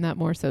yourselves doing that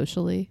more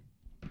socially?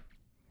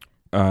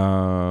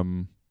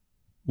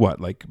 What,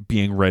 like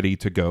being ready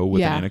to go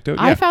with an anecdote?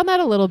 I Yeah, found that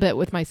a little bit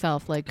with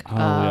myself. Like, Oh,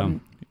 yeah.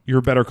 you're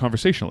a better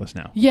conversationalist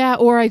now. yeah,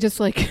 or I just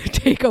like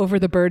take over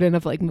the burden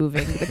of like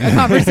moving the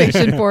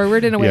conversation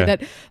forward in a way Yeah.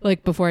 that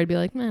like before I'd be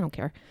like, I don't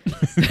care.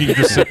 You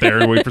just sit there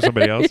and wait for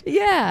somebody else.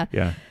 Yeah.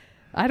 Yeah.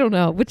 I don't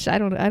know. I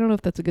don't know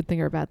if that's a good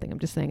thing or a bad thing. I'm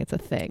just saying it's a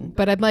thing.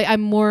 But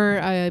I'm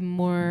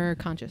more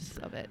conscious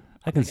of it.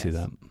 I can see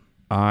guess.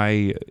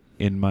 that.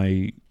 In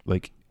my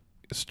like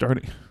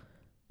starting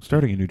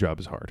a new job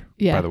is hard.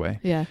 Yeah. By the way,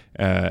 Yeah.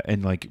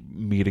 and like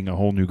meeting a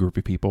whole new group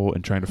of people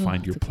and trying to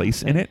find Oh, your it's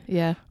place in exhausting. it.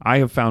 Yeah. I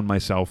have found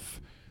myself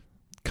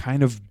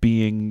kind of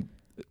being,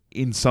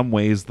 in some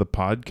ways, the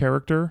pod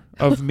character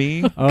of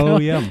me. Oh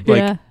yeah. Like,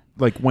 yeah.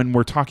 like when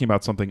we're talking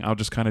about something, I'll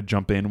just kind of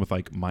jump in with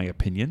like my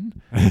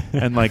opinion,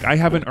 and like I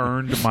haven't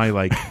earned my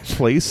like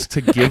place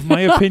to give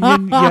my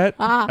opinion yet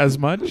as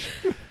much.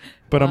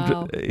 But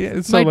Wow. I'm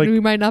just, so like we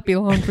might not be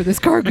long for this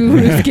car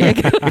gurus gig.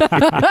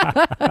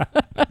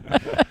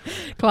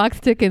 Clock's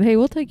ticking. Hey,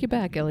 we'll take you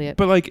back, Elliot.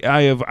 but like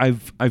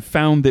I've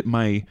found that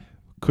my,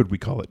 could we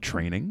call it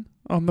training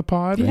on the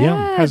pod?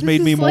 yeah, has this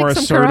made me is more like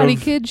some assertive.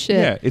 Karate Kid shit.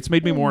 Yeah, it's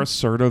made me more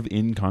assertive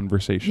in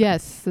conversation.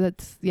 Yes,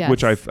 that's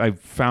Which I've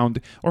found,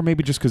 or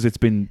maybe just because it's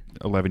been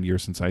 11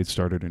 years since I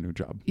started a new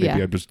job. Maybe Yeah.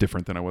 I'm just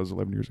different than I was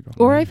 11 years ago.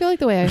 Or I feel like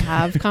the way I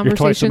have You're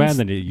twice the conversations. man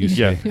than you used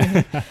to.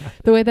 Yeah.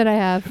 The way that I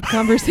have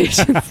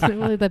conversations,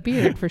 well, the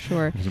beard for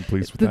sure. I wasn't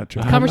pleased with The that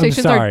joke. I'm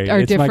conversations sorry. are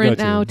It's my different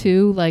go-to. now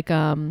too. Like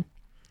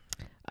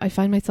I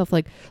find myself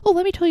like, oh,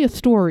 let me tell you a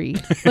story.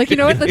 Like, you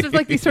know what? That's just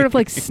like these sort of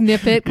like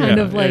snippet kind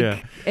Yeah, of like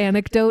yeah.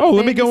 anecdote. Oh,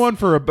 let me things. go on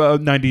for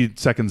about 90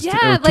 seconds Yeah,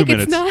 or 2 like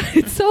minutes. it's not.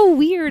 It's so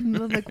weird. And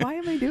I'm like, why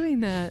am I doing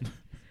that?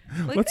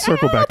 Like, Let's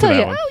circle back I'll to tell that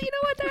you. one. Oh, you know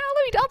what?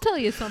 I'll tell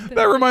you something.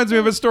 That reminds me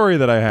of a story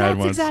that I had That's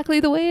once. exactly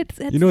the way it's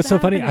You know what's so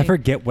funny? I happening.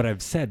 forget what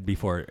I've said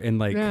before, and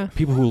like Yeah.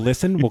 people who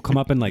listen will come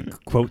up and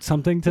like quote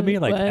something to me,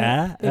 like What?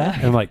 ah, Yeah.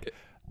 and I'm like,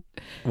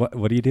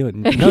 what are you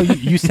doing? No,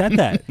 you said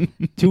that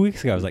 2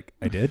 weeks ago. I was like,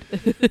 I did.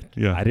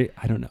 Yeah.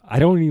 I don't know. I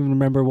don't even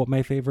remember what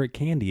my favorite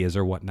candy is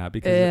or whatnot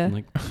because Yeah. I'm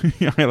like,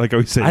 Yeah, I like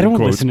always say I in don't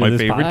quotes, listen to my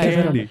this favorite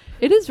podcast. candy.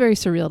 It is very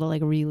surreal to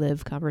like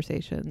relive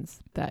conversations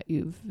that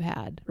you've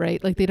had,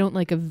 right? Like they don't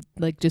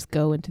like just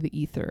go into the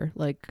ether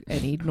like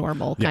any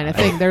normal kind of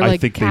thing. They're I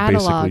like think they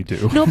cataloged.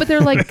 basically do. No, but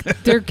they're like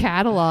they're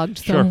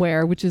cataloged Sure.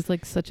 somewhere, which is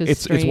like such a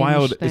It's strange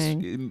wild.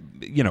 thing.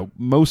 It's,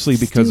 mostly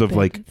because of Stupid.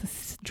 like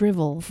It's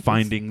drivel. It's-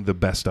 finding the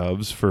best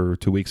ofs for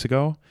 2 weeks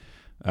ago.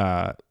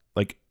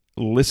 Like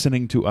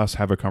listening to us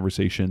have a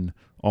conversation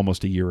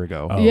almost a year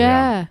ago. Oh,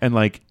 yeah. And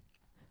like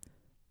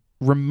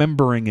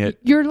remembering it,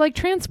 You're like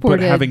but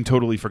transported. having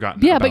totally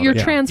forgotten. yeah, about but you're it.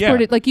 Yeah.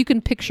 transported. Like you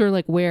can picture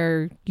like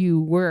where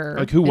you were.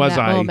 Like, who in was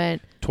that I?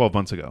 moment. 12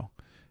 months ago.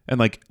 And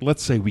like,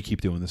 let's say we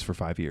keep doing this for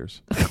 5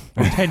 years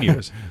or 10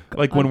 years.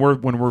 Like when we're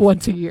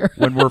Once a year.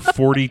 when we're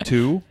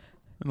 42,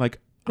 and like,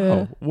 Yeah.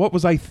 oh, what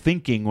was I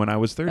thinking when I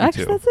was 32?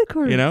 Actually, that's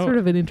a You know? sort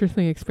of an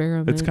interesting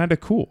experiment. It's kind of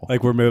cool.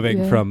 like we're moving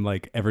Yeah. from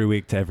like every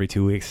week to every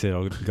 2 weeks.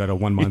 It'll go to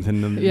 1 month,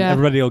 and then Yeah.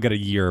 everybody will get a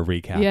year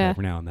recap Yeah.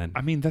 every now and then.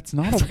 I mean, that's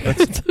not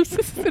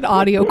a, an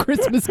audio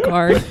Christmas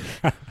card.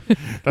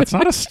 that's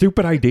not a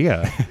stupid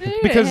idea.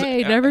 Because,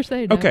 hey, never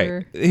say never.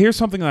 Okay, here's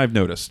something that I've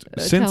noticed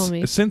tell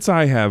me. since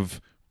I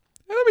have.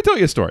 Let me tell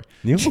you a story.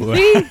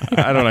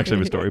 I don't actually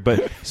have a story,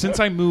 but since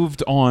I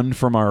moved on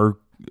from our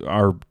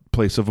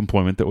place of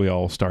employment that we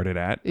all started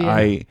at, Yeah.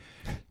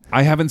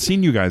 I haven't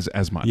seen you guys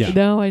as much. Yeah.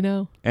 No, I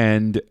know.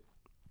 And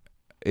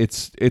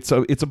it's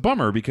a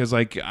bummer because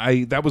like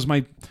that was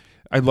my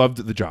I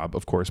loved the job,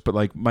 of course, but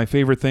like my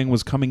favorite thing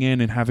was coming in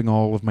and having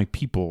all of my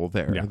people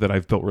there Yeah. that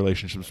I've built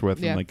relationships with,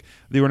 Yeah. and like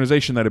the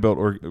organization that I built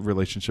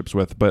relationships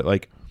with. But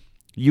like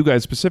you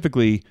guys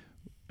specifically,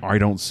 I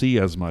don't see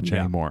as much Yeah.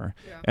 anymore.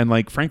 And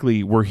like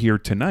frankly, we're here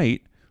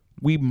tonight.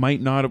 We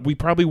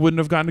probably wouldn't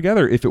have gotten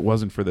together if it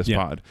wasn't for this Yeah.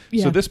 pod.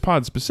 Yeah. So this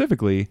pod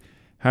specifically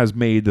has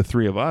made the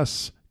three of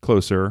us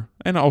closer,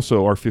 and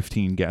also our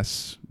 15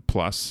 guests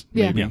plus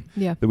Yeah. maybe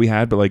Yeah. that we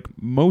had, but like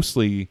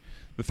mostly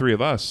the three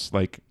of us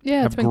like Yeah.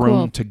 have It's been grown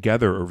cool.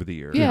 together over the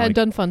years. Yeah. Like, And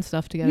done fun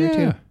stuff together yeah.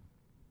 too.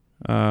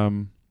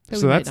 That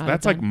So we might that's not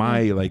have like done.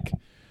 my like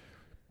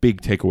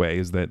big takeaway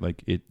is that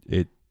like it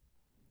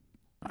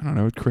I don't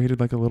know, it created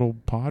like a little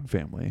pod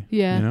family.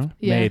 Yeah. You know?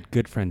 Yeah. Made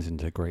good friends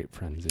into great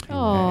friends. If you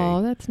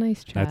Oh, may. that's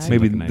nice, Chad. That's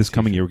Maybe like a nice this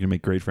coming t-shirt. year we can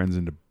make great friends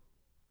into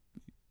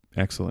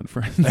excellent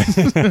friends.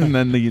 And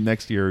then the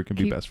next year it can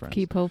be best friends.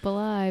 Keep hope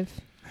alive.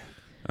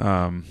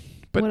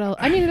 But what else?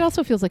 I mean, it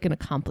also feels like an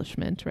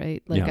accomplishment,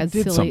 right? Like Yeah. as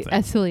Did silly something.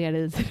 as silly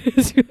as it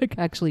is, you like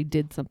actually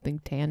did something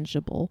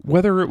tangible.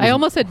 whether it was I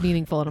almost said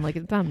meaningful, and I'm like,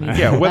 it's not meaningful.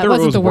 Yeah, whether that it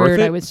wasn't was the worth word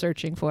it, I was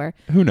searching for.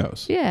 who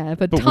knows? Yeah,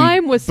 but But we-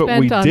 time was but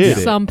we spent on did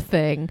it.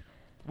 something.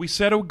 We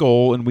set a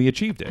goal and we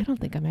achieved I it. don't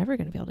think I'm ever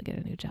going to be able to get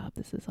a new job.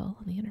 This is all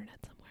on the internet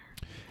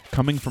somewhere.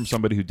 Coming from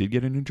somebody who did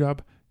get a new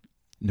job,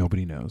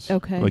 nobody knows.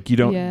 Okay. Like you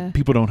don't Yeah.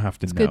 people don't have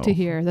to It's know. good to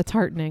hear. That's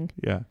heartening.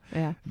 Yeah.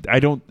 Yeah.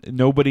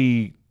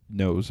 Nobody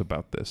knows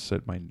about this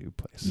at my new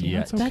place. Yeah.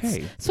 That's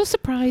okay. That's so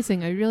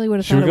surprising. I really would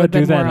have Should thought we it go would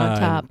have do been more that on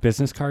top.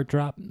 business card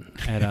drop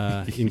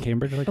at in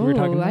Cambridge like we were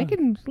talking Oh, about?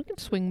 we can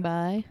swing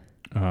by.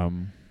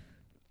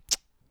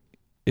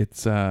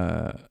 It's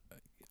I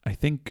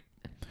think,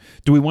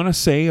 do we want to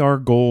say our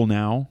goal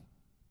now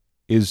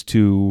is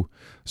to,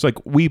 it's like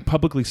we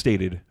publicly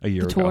stated a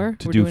year The ago tour?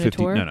 to We're do doing a 50.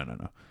 tour?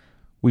 No.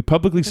 We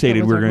publicly I thought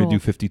stated that we was were our going to do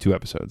goal. 52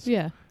 episodes.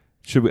 Yeah.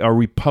 Are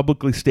we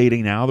publicly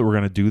stating now that we're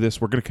going to do this?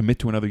 We're going to commit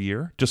to another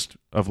year just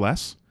of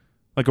less?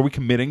 Like, are we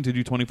committing to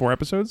do 24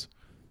 episodes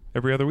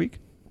every other week?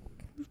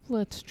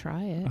 Let's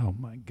try it. Oh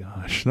my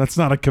gosh. That's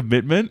not a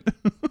commitment.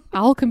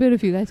 I'll commit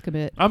if you guys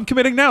commit. I'm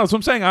committing now. That's what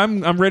I'm saying.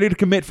 I'm ready to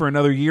commit for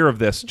another year of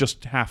this,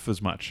 just half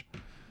as much.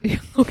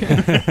 Okay.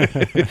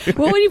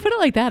 Well, when you put it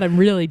like that, I'm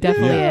really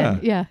definitely Yeah. in.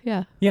 Yeah,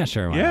 yeah. Yeah,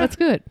 sure. Why Yeah. not? That's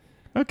good.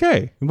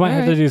 Okay. We might have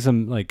to Alright. do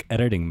some like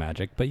editing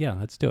magic, but yeah,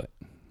 let's do it.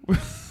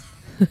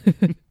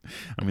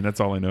 I mean, that's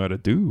all I know how to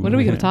do. What are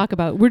we going Yeah. to talk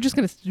about? We're just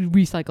going to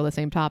recycle the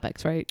same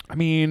topics, right? I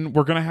mean,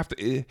 we're going to have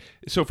to.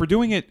 So if we're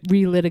doing it,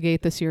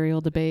 Relitigate the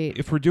serial debate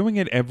if we're doing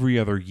it every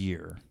other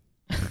year,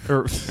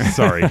 or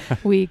sorry,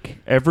 week.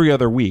 every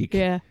other week,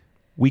 Yeah.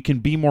 we can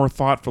be more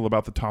thoughtful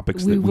about the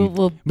topics We that will. we.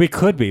 We'll, We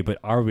could be, but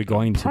are we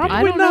going to Probably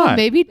I be? don't know. not.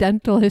 Maybe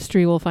dental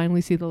history will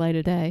finally see the light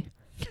of day.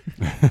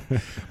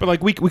 But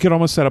like we could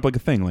almost set up like a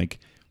thing like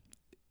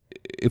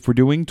if we're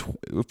doing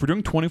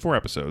 24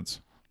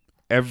 episodes,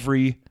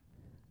 every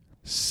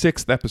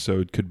 6th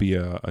episode could be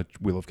a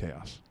Wheel of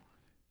Chaos,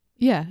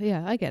 Yeah,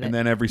 yeah, I get it. and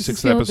then every This is 6th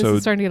still- This is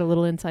episode. starting to get a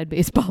little inside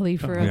baseball-y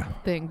for Oh, a yeah.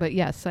 thing, but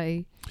yes,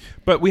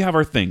 But we have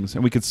our things,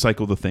 and we could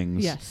cycle the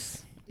things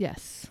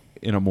yes.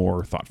 in a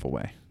more thoughtful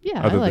way.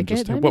 Yeah, other I like than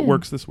just it. I'm what in.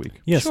 works this week.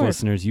 Yes, Sure.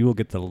 listeners, you will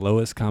get the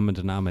lowest common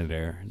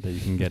denominator that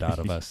you can get out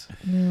of us.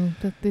 No,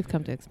 they've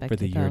come to expect For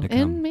the it, year though. to come.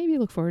 And maybe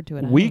look forward to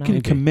it. I We don't can know.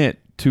 Maybe. commit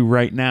to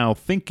right now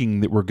thinking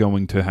that we're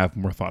going to have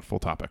more thoughtful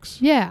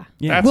topics. Yeah.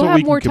 Yeah. That's We'll what have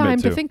we can more commit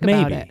time to to. think Maybe.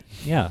 about it.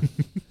 Yeah.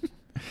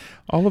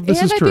 All of this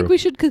And is I true. think we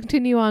should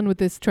continue on with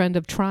this trend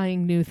of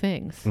trying new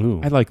things.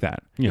 Ooh. I like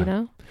that. yeah. You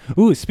know?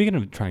 Ooh, speaking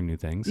of trying new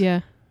things,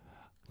 Yeah.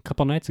 a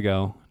couple nights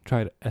ago,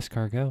 tried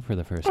escargot for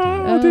the first Oh,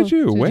 time. did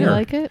you? Did Where? you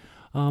like it?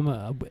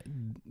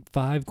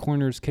 Five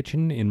Corners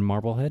Kitchen in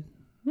Marblehead,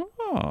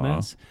 Oh.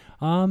 Mass.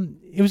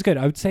 It was good.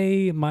 I would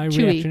say my Chewy.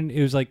 reaction,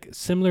 it was like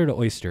similar to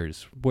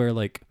oysters, where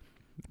like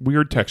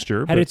Weird texture.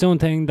 had but its own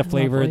thing. The I love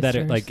flavor that it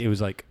oysters. like it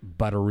was like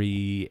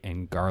buttery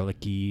and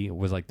garlicky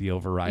was like the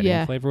overriding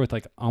Yeah. flavor with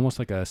like almost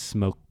like a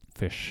smoked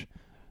fish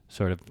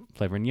sort of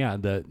flavor. And yeah,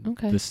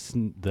 Okay.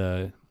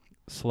 the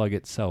slug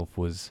itself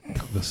was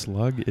the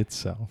slug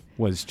itself.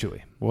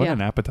 chewy. What Yeah.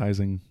 an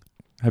appetizing.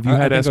 Have you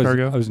had I think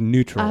escargot? I was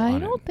neutral I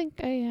on don't it. think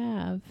I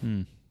have.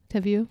 Hmm.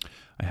 Have you?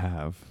 I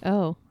have.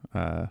 Oh,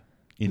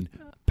 In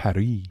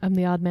Paris. I'm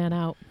the odd man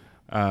out.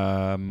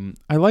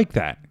 I like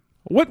that.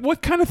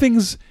 What kind of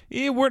things?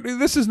 We're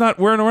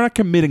not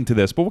committing to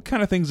this, but what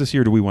kind of things this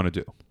year do we want to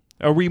do?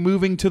 Are we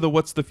moving to the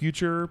what's the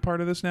future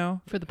part of this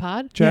now? For the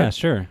pod? Chad? Yeah,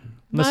 sure.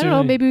 I don't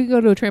know. Maybe we can go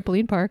to a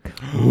trampoline park.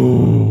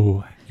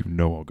 Ooh, you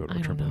know I'll go to a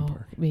I don't trampoline know.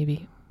 park.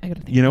 Maybe. I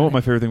gotta think You know about what my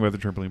it. favorite thing about the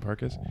trampoline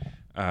park is?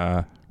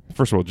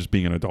 First of all, just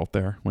being an adult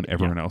there when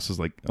everyone else is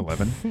like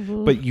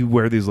 11. But you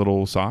wear these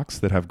little socks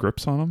that have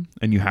grips on them,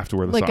 and you have to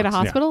wear the like socks. at a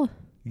hospital?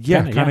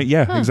 Yeah, Kinda, kind of.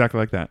 Yeah, Huh. exactly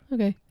like that.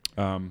 Okay.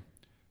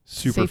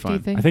 Super Safety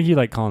fun. thing. I think you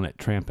like calling it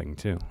tramping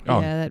too. Oh,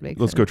 yeah, that makes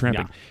Let's sense. go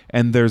tramping.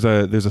 And there's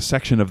a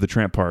section of the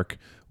tramp park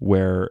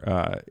where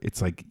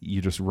it's like you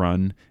just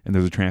run, and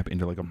there's a tramp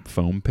into like a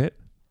foam pit,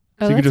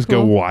 Oh, so you can that's just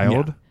go cool.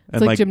 wild. Yeah.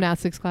 And It's like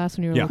gymnastics class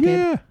when you were a little kid.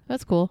 yeah.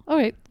 That's cool. All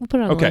right, we'll put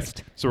it on the Okay,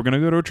 list. so we're gonna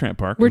go to a tramp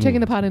park. We're taking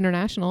the pod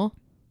international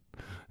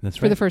That's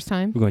for right. the first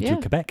time. We're going yeah.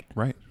 to Quebec.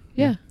 Right.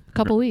 Yeah. A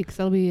couple weeks.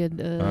 That'll be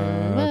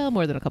well,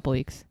 more than a couple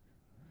weeks.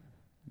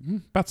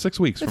 About 6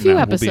 weeks A from few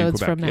now. We'll be in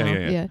episodes Quebec. from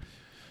now.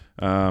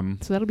 Yeah.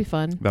 So that'll be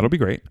fun. That'll be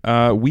great.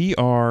 We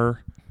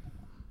are.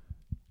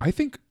 I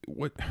think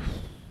what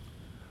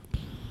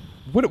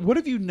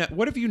have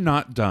you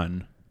not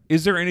done?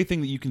 Is there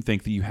anything that you can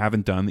think that you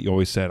haven't done that you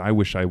always said, I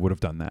wish I would have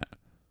done that?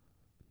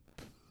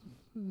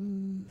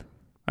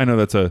 I know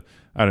that's a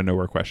out of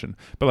nowhere question,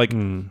 but like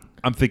I'm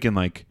thinking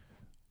like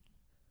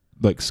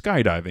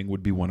skydiving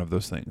would be one of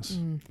those things.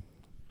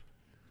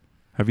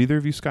 Have either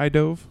of you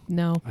skydove?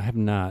 No. I have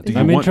not. Do you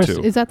I'm want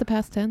interested. to? Is that the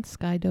past tense?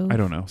 Skydove? I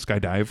don't know.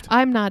 Skydived?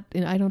 I'm not.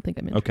 I don't think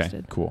I'm interested.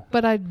 Okay, cool.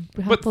 But I'd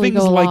happily But things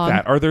go like along.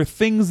 that. Are there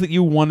things that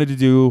you wanted to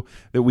do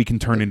that we can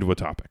turn into a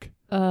topic?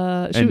 And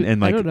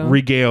I like don't know.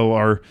 regale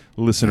our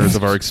listeners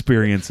of our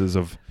experiences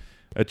of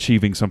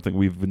achieving something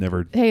we've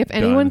never Hey, if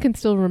anyone done. can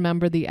still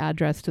remember the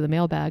address to the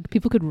mailbag,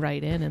 people could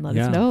write in and let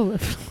Yeah. us know.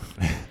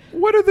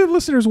 What do the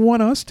listeners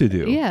want us to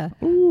do? Yeah.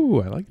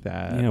 Ooh, I like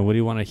that. Yeah, what do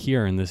you want to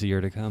hear in this year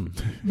to come?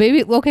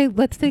 Maybe, okay,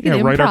 let's take an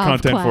improv write our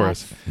content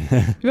class. for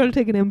us. You want to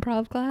take an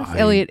improv class? I-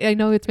 Elliot, I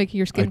know it's making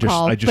your skin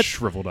crawl. I just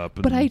shriveled up.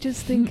 but I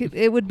just think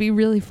it would be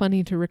really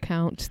funny to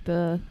recount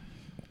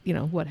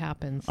what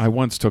happens. I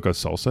once took a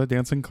salsa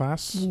dancing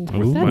class. Ooh,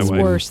 with my that's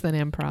wife. worse than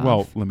improv.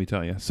 Well, let me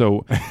tell you.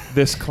 So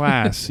this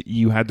class,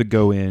 you had to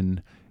go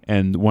in,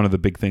 and one of the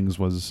big things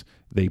was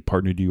they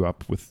partnered you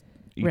up with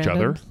each Random,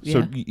 other.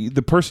 So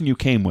the person you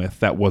came with,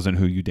 that wasn't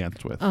who you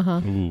danced with.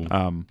 Ooh.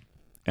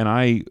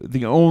 And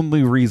the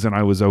only reason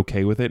I was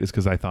okay with it is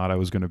because I thought I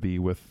was going to be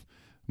with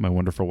my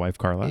wonderful wife,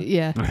 Carla.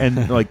 Yeah.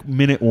 And like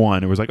minute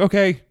one, it was like,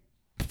 okay,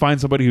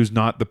 find somebody who's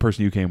not the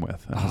person you came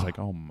with. And I was like,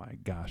 oh my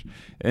gosh.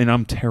 And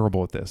I'm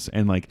terrible at this.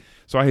 And like,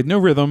 so I had no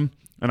rhythm,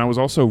 and I was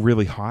also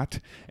really hot,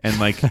 and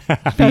like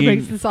That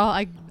makes this all.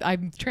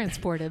 I'm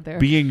transported there.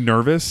 being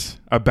nervous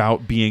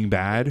about being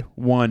bad,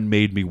 one,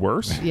 made me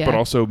worse, Yeah. but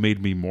also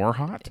made me more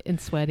hot.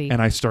 and sweaty.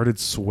 And I started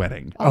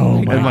sweating.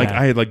 Oh my And like God.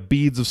 I had like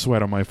beads of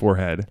sweat on my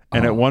forehead.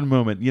 And at one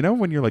moment, you know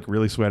when you're like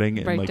really sweating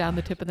and right like down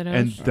the tip of the nose.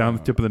 and down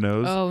the tip of the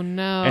nose, Oh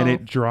no. and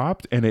it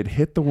dropped and it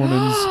hit the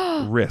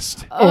woman's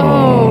wrist.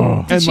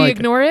 Oh. Did And, she like,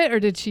 ignore it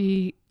or did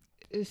she?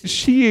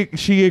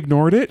 She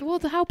ignored it, Well,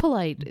 how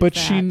polite. but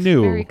is she that?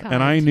 knew, Very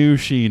and I kind. knew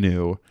she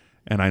knew,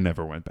 and I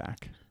never went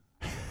back.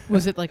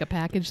 Was it like a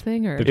package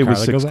thing or? Did It was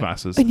Carla 6 go back?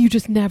 classes. And you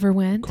just never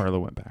went. Carla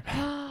went back,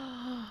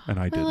 and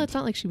I Well, didn't. it's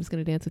not like she was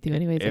going to dance with you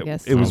anyways. I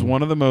guess It was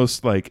one of the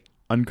most like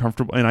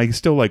uncomfortable, and I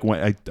still like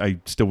went. I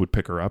still would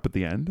pick her up at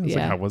the end. I was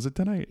like, Yeah. "How was it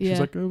tonight?" Yeah. She's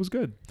like, "It was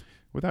good,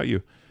 without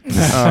you."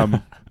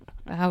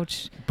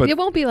 Ouch. But- it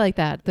won't be like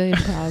that. The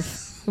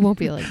improv. It won't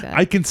be like that.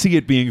 I can see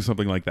it being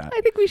something like that.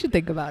 I think we should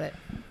think about it.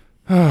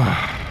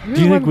 Do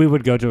you think we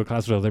would go to a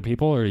class with other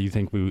people, or you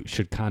think we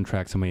should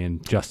contract somebody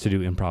in just to do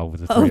improv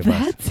with the three Oh, of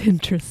us? that's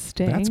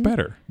interesting. That's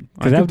better. I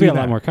Because that could would be do a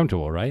lot more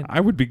comfortable, right? I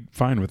would be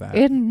fine with that.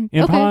 Improv,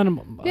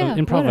 Yeah,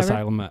 improv whatever.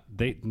 asylum,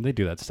 they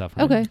do that stuff.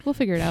 Right? Okay, we'll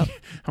figure it out.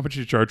 How much do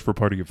you charge for a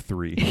party of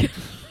 3?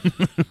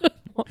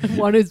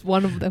 one is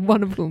one of them.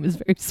 One of whom is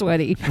very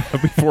sweaty.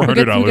 That'd be Who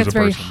 $400 gets a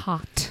very person.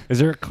 hot. Is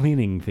there a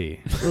cleaning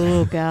fee?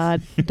 Oh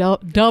God,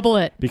 double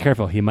it. Be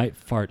careful, he might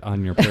fart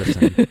on your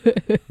person.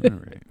 All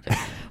right.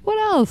 What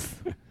else?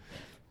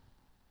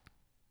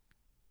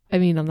 I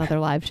mean, another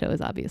live show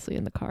is obviously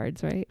in the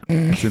cards, right?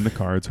 It's in the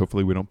cards.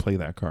 Hopefully, we don't play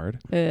that card.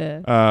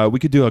 Oh, We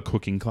could do a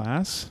cooking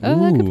class. that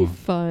could be Ooh.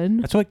 fun.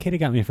 That's what Katie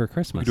got me for We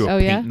Christmas. could do a Oh,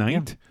 paint yeah?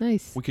 night.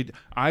 Nice. We could.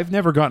 I've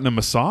never gotten a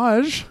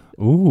massage.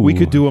 Ooh. We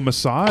could do a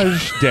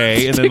massage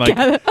day, and then like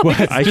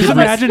I Just could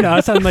imagine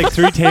us on like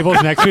 3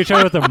 tables next to each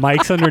other with the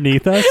mics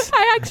underneath us.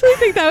 I actually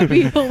think that would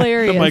be the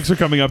hilarious. mics are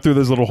coming up through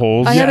those little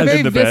holes I had a in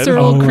very the bed.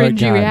 visceral, Oh my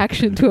cringy God.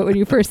 reaction to it when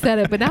you first said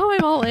it, but now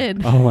I'm all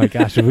in. Oh my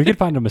gosh, if we could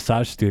find a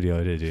massage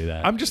studio to do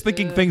that. I'm just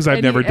thinking things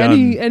I've never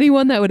done.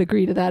 Anyone that would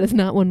agree to that is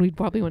not one we'd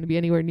probably want to be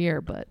anywhere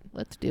near, but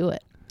let's do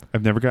it.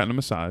 I've never gotten a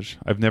massage.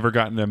 I've never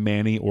gotten a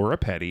mani or a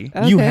pedi.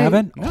 You Okay.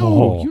 haven't? No,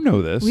 Oh. you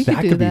know this. We could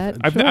That do could be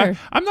that. fun. Sure.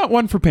 I'm not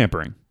one for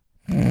pampering.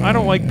 I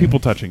don't like people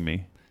touching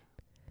me.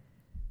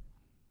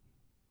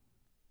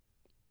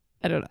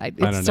 I don't. I It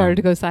don't started know.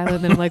 to go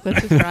silent, and I'm like,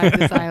 let's just ride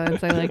the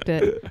silence. I liked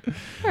it.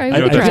 All right, I,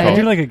 we'll know try that's I called-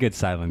 do it. like a good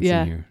silence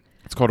Yeah. in here.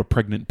 It's called a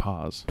pregnant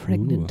pause.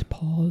 Pregnant Ooh.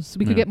 pause.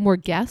 We Yeah. could get more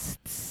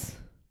guests.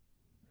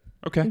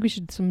 I Okay. think we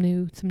should some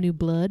new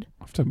blood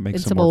I'll have to make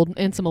and some some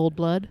more. old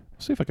blood.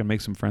 See if I can make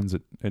some friends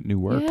at new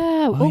work.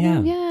 Yeah. Oh,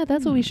 yeah. yeah.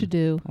 That's what we should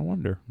do. I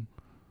wonder.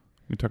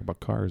 We talk about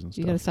cars and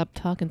You stuff. got to stop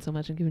talking so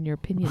much and giving your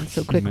opinions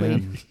so quickly.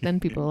 Man. Then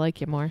people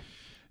like you more.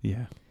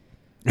 Yeah.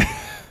 Yeah,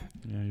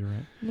 you're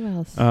right. What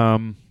else?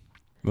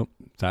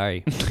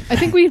 Sorry. I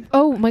think we.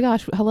 Oh my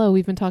gosh! Hello.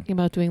 We've been talking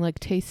about doing like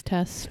taste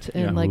test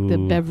and Yeah. like the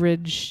Ooh.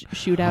 beverage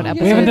shootout Oh,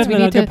 We haven't episodes. done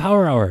We need the to.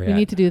 power hour We yet.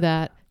 need to do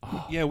that.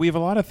 Yeah, we have a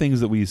lot of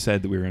things that we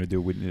said that we were going to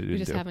do. We We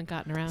just do. haven't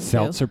gotten around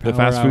Seltzer The power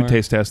fast food hour.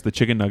 taste test, the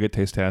chicken nugget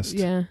taste to. test.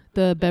 Yeah,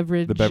 the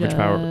beverage.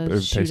 power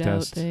taste shootout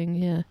test. thing.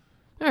 Yeah.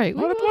 All right. A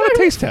lot of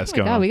taste tests Oh my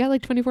going God, on. we got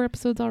like 24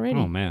 episodes already.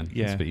 Oh man,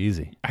 Yeah. this will be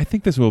easy. I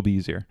think this will be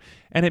easier.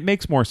 And it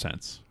makes more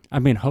sense. I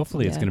mean,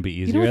 hopefully it's Yeah. going to be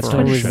You easier. know, That's it's the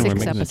only reason we're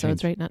 26 making the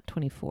episodes, change right? Not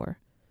 24.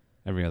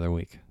 every other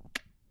week.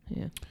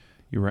 Yeah.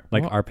 You're right.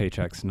 Like Well, our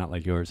paychecks, not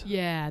like yours.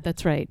 Yeah,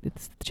 that's right.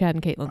 It's the Chad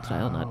and Caitlin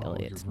style, not Oh,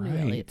 Elliot's. you're New right.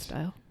 Elliot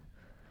style.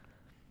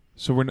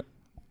 so we're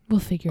We'll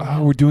figure it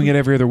out. we're doing it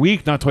every other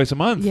week, not twice a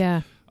month.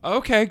 Yeah.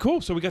 Okay,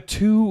 cool. So we got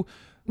 2.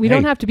 We Hey.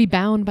 don't have to be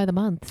bound by the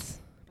months.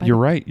 You're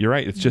right. You're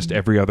right. It's just Mhm.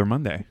 every other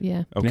Monday.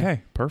 Yeah.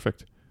 Okay,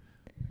 perfect.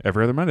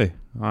 Every other Monday.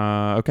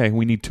 Okay,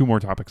 we need 2 more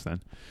topics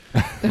then.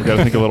 We got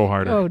to think a little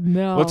harder. Oh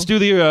no. Let's do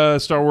the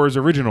Star Wars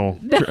original,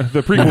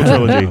 the prequel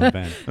trilogy. Oh,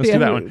 man. Let's do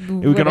that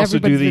one. We can also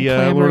do the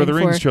Lord of the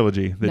Rings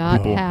trilogy. That Not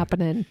people,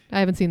 happening. I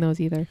haven't seen those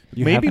either.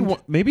 You maybe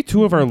haven't? maybe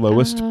 2 of our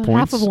lowest Half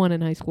points. of one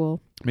in high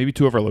school. Maybe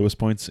 2 of our lowest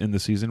points in the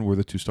season were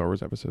the 2 Star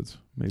Wars episodes.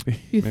 Maybe.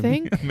 You Maybe.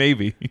 think?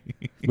 Maybe.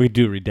 We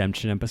do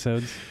redemption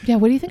episodes. Yeah.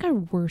 What do you think our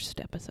worst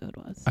episode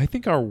was? I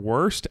think our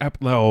worst.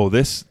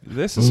 this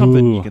is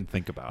something you Ooh. can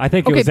think about. I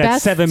think it Okay, was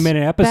that best-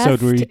 7-minute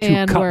episode where you best two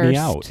and cut me worst.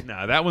 out.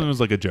 Nah, that one was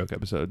like a joke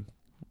episode.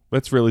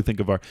 Let's really think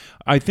of our.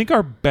 I think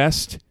our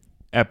best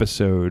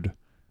episode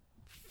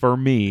for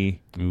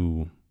me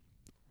Ooh.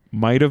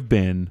 might have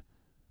been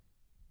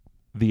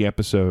the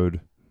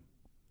episode.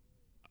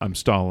 I'm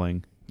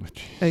stalling.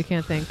 Oh, you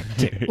can't think.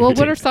 Well,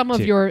 what are some of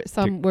tick, your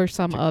tick, were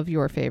some of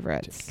your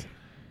favorites?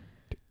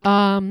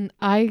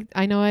 I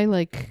know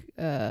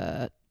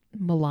I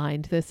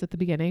maligned this at the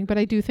beginning, but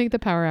I do think the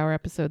Power Hour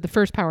episode, the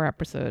first Power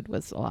episode,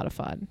 was a lot of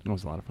fun. It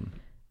was a lot of fun.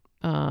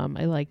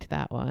 I liked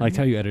that one. I liked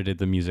how you edited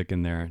the music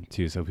in there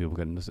too, so people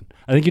couldn't listen.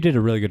 I think you did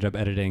a really good job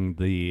editing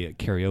the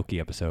karaoke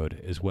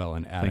episode as well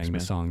and adding the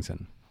man. songs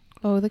in.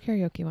 Oh, the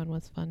karaoke one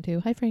was fun too.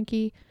 Hi,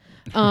 Frankie.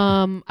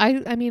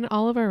 I mean,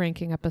 all of our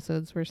ranking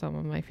episodes were some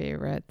of my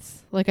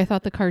favorites. Like, I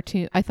thought the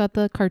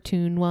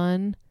cartoon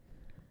one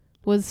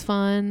was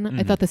fun. I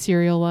Mhm. thought the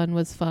cereal one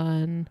was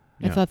fun.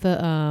 I Yeah. thought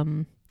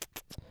the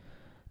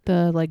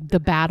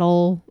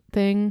battle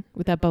thing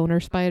with that boner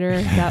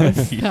spider,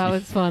 that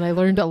was fun. I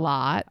learned a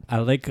lot. I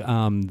like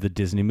the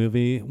Disney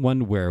movie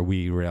one where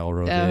we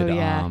railroaded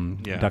Yeah.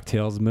 Yeah.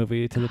 DuckTales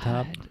movie to the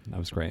top. God. That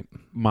was great.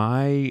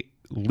 My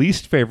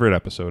least favorite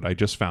episode. I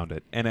just found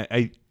it, and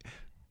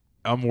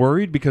I'm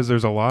worried because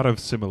there's a lot of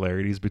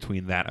similarities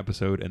between that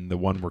episode and the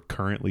one we're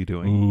currently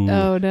doing. Ooh.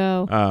 Oh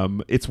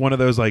no. It's one of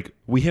those like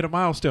we hit a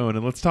milestone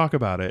and let's talk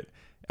about it.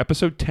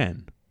 Episode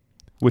 10,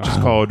 which is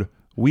Oh. called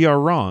 "We Are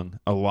Wrong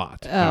a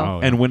Lot" Oh.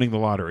 and winning the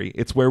lottery.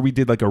 It's where we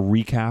did like a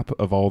recap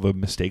of all the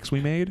mistakes we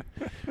made,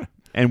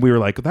 and we were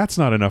like, "That's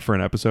not enough for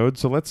an episode,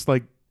 so let's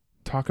like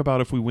talk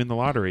about if we win the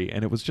lottery."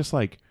 And it was just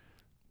like,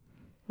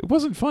 it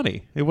wasn't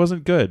funny. It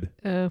wasn't good,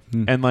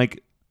 Hmm. and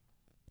like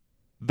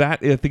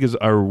that I think is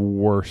our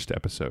worst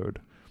episode.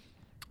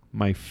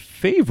 My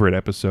favorite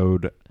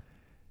episode,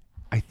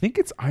 I think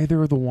it's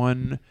either the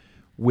one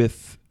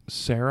with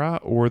Sarah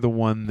or the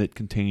one that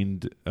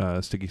contained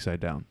Sticky Side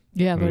Down.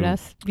 Yeah, Ooh.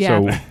 Modest. Yeah,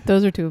 So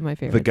those are two of my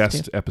favorites. the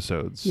guest too.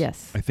 episodes.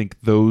 Yes. I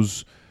think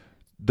those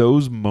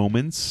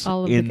moments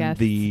All of the in guests.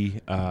 the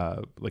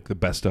like the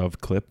best of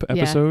clip Yeah.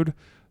 episode,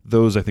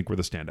 those I think were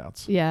the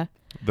standouts. Yeah.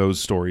 Those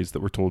stories that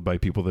were told by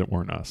people that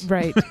weren't us.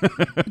 Right.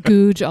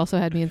 Googe also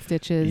had me in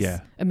stitches.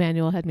 Yeah.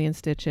 Emmanuel had me in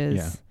stitches.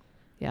 Yeah.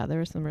 Yeah, there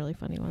were some really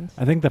funny ones.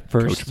 I think the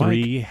first Coach Mike.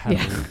 3 had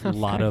Yeah. a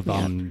lot of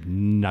Yeah.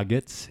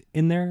 nuggets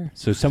in there.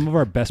 So some of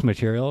our best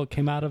material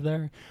came out of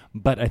there,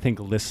 but I think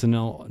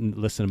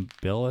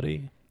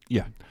listenability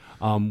Yeah.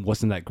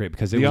 wasn't that great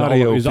because it The was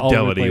audio all, it was all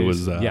fidelity over the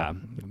was, place. yeah,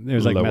 it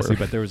was like lower. messy,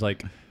 but there was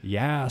like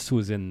Yas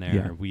was in there.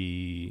 Yeah.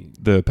 We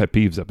The pet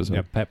peeves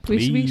episode. pet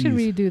We please. should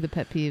redo the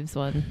pet peeves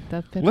one.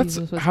 That pet Let's.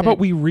 peeves was How about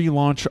good. we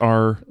relaunch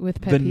our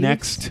with pet the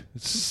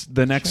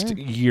peeves? next Sure.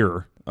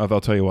 year of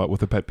I'll tell you what with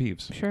the pet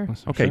peeves. Sure.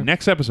 Okay, Sure.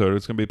 next episode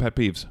it's gonna be pet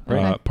peeves.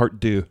 Okay.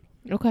 Part 2.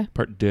 Okay.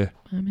 Part 2.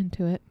 I'm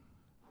into it.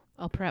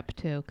 I'll prep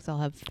too because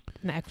I'll have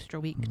an extra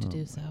week to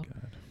do so.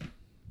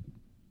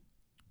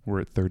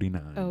 We're at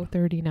 39. Oh,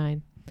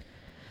 39.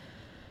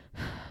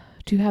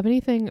 Do you have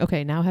anything?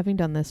 Okay, now having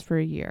done this for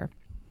a year,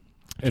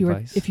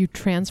 Advice. if you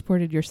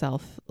transported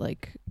yourself,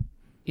 like,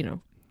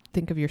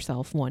 think of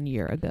yourself 1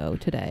 year ago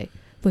today,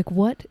 like,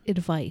 what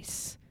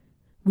advice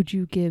would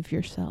you give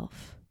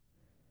yourself?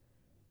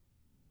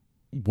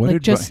 What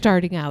Like, just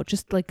starting out,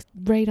 just like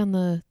right on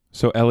the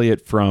So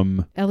Elliot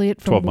from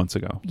Elliot from 12 months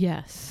ago.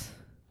 Yes.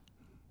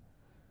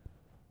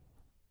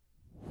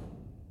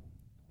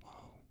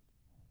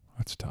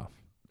 That's tough.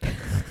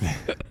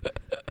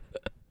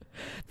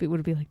 It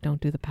would be like,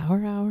 don't do the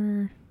power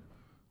hour.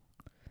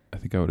 I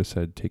think I would have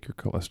said take your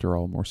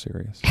cholesterol more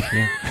serious.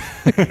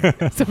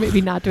 So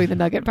maybe not doing the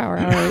nugget power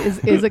hour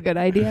is a good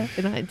idea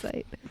in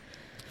hindsight.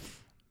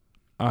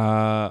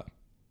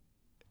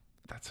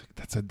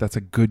 That's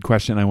a good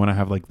question. I want to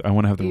have the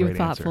You right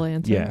thoughtful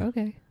answer. Yeah.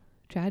 Okay.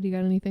 Chad, you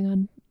got anything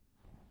on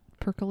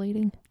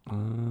percolating?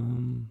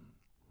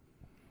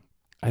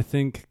 I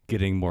think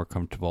getting more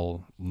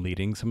comfortable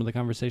leading some of the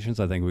conversations.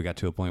 I think we got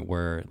to a point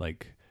where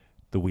like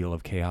the Wheel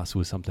of Chaos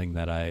was something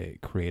that I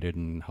created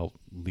and helped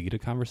lead a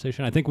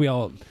conversation. I think we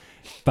all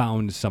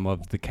found some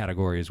of the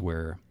categories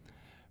where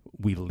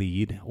we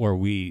lead or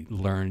we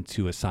learn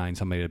to assign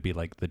somebody to be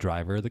like the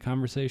driver of the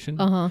conversation.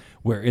 Uh-huh.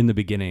 Where in the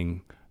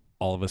beginning,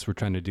 all of us were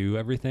trying to do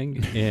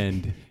everything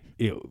and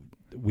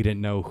we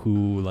didn't know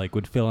who like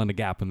would fill in a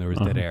gap when there was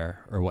dead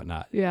air or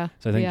whatnot. Yeah.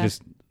 So I think yeah.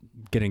 just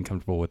getting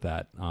comfortable with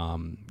that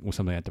was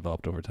something I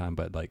developed over time.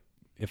 But like,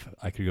 if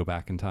I could go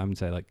back in time and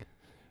say like,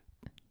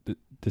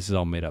 this is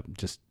all made up.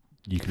 Just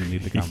you can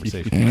lead the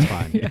conversation. It's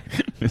fine. Yeah.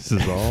 This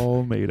is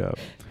all made up.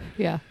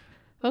 Yeah.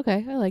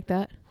 Okay, I like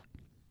that.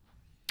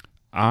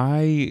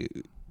 I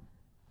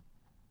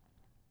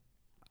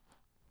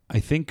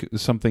think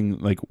something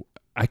like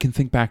I can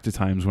think back to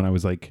times when I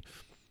was like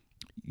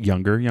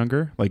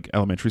younger, like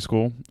elementary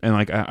school, and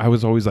like I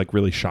was always like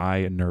really shy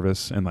and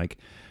nervous, and like,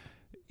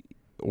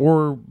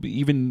 or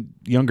even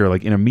younger,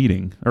 like in a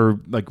meeting, or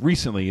like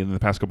recently in the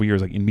past couple of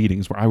years, like in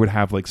meetings where I would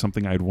have like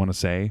something I'd want to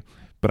say,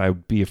 but I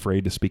would be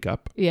afraid to speak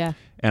up. Yeah.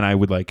 And I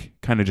would like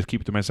kind of just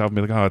keep it to myself and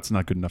be like, oh, it's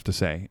not good enough to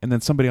say. And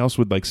then somebody else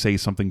would like say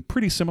something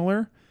pretty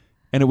similar,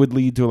 and it would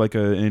lead to like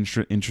an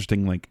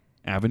interesting like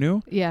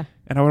avenue. Yeah.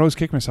 And I would always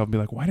kick myself and be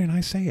like, why didn't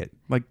I say it?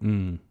 Like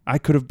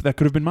that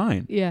could have been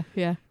mine. Yeah.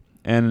 Yeah.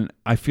 And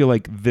I feel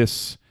like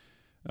this,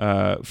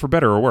 for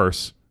better or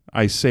worse,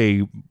 I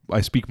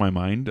speak my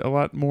mind a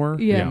lot more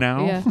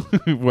now,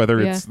 whether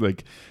it's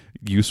like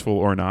useful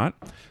or not.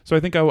 So I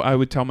think I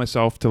would tell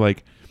myself to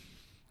like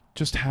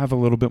just have a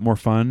little bit more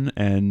fun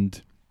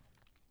and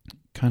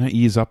kind of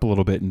ease up a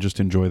little bit and just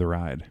enjoy the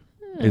ride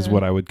is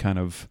what I would kind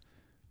of,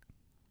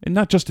 and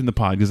not just in the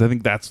pod, because I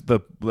think that's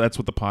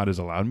what the pod has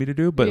allowed me to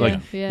do,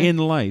 but in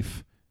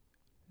life,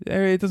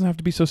 it doesn't have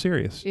to be so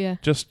serious. Yeah.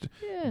 Just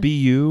be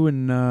you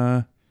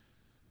and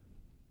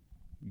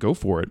go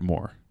for it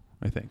more,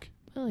 I think.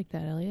 I like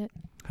that, Elliot.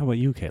 How about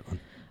you,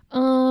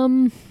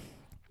 Caitlin?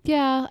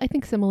 Yeah, I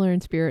think similar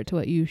in spirit to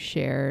what you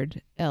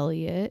shared,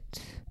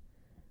 Elliot.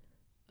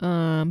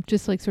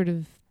 Just like sort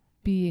of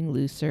being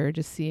looser,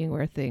 just seeing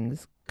where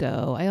things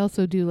go. I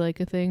also do like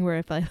a thing where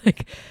if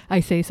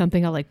I say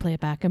something, I'll like play it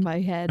back in my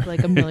head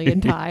like a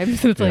million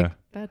times. It's like,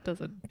 that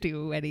doesn't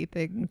do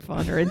anything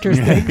fun or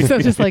interesting. So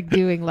just like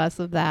doing less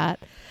of that.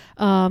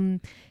 And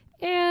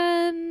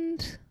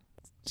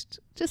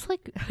just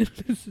like,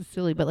 this is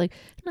silly, but like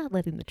not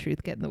letting the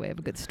truth get in the way of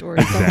a good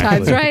story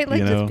sometimes, right?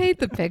 Like just paint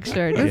the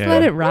picture. Just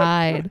let it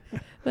ride.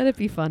 Let it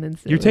be fun and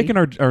silly. You're taking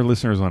our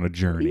listeners on a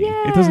journey.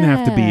 It doesn't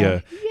have to be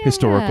a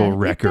historical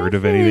record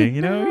of anything.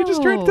 You know, you're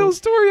just trying to tell a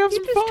story, have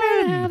some fun. You're just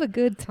trying to have a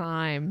good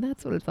time.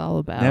 That's what it's all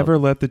about. Never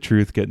let the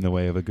truth get in the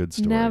way of a good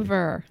story.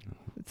 Never.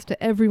 It's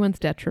to everyone's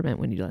detriment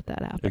when you let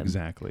that happen.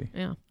 Exactly.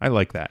 Yeah. I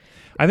like that.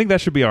 I think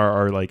that should be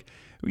our like,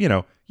 you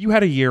know, you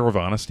had a year of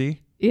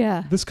honesty.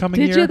 Yeah. This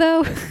coming year. Did you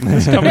though?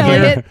 This coming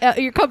year. Elliot,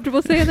 you're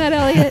comfortable saying that,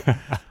 Elliot?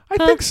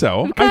 I think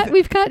so.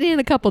 We've gotten in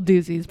a couple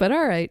doozies, but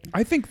all right.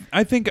 I think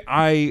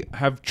I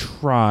have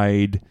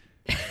tried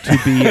to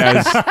be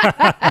as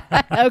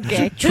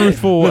okay.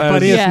 truthful The as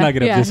funniest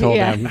nugget of this whole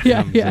damn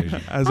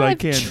conversation. as I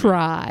can. I've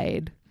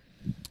tried.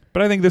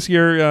 But I think this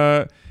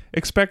year,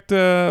 expect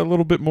a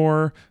little bit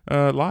more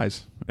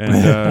lies and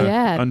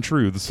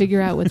untruths.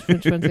 Figure out which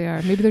ones they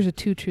are. Maybe there's a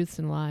 2 truths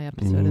and lie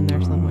episode in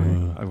there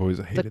somewhere. I've always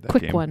hated that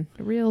quick game. one.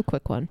 A real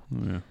quick one.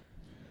 Yeah.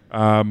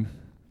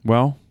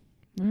 Well,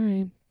 all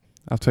right.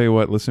 I'll tell you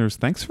what, listeners,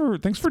 thanks for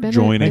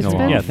joining it's along.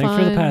 been Yeah, thanks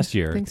for the past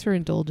year. Thanks for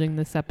indulging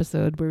this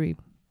episode where we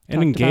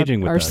and engaging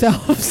with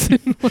ourselves.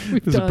 And what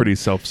we've This is done. a pretty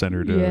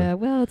self-centered. Yeah,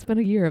 well, it's been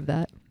a year of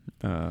that.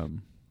 I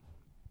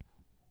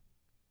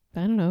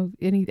don't know.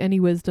 Any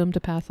wisdom to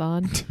pass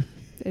on?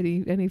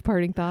 any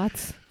parting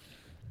thoughts?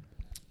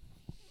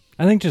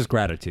 I think just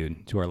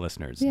gratitude to our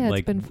listeners. Yeah,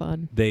 like, it's been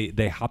fun.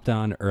 They hopped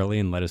on early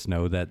and let us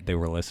know that they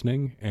were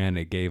listening, and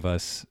it gave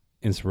us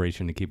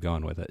inspiration to keep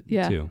going with it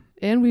too.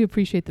 And we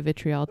appreciate the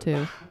vitriol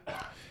too.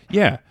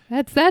 Yeah.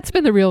 That's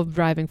been the real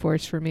driving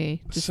force for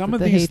me. Some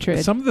of the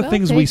hatred. Some of the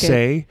things we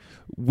say,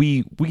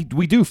 we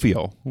do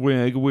feel.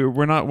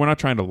 We're not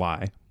trying to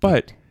lie.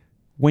 But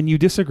when you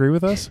disagree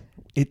with us,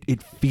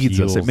 it feeds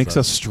us. It makes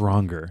us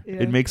stronger. Yeah.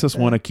 It makes us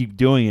want to keep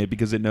doing it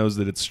because it knows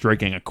that it's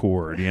striking a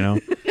chord, you know?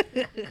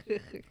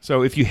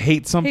 So if you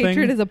hate something,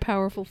 hatred is a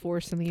powerful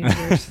force in the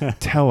universe.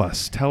 tell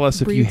us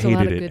if you Breeds a lot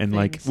hated of it. good And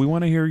like things. we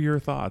want to hear your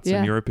thoughts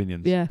and your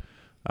opinions. Yeah.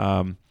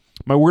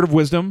 My word of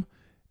wisdom,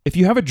 if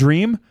you have a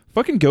dream,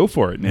 fucking go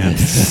for it, man.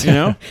 You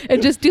know?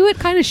 And just do it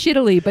kind of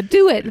shittily, but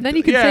do it. And then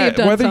you can say you've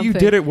done whether something. you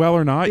did it well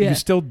or not, you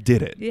still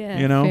did it. Yeah,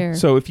 you know? fair.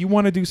 So if you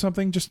want to do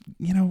something, just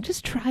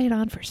try it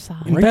on for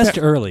size. Invest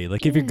early.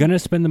 Like if you're gonna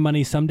spend the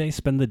money someday,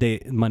 spend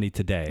the money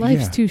today.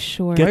 Life's too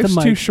short. Get the Life's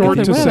money. too short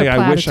What to are say, the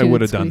I wish I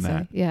would have platitudes done we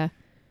that. say? Yeah.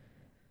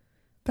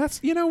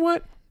 That's, you know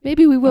what?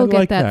 Maybe we will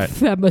I get like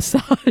that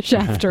massage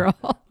after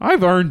all.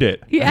 I've earned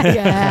it. Yeah, you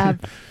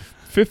have.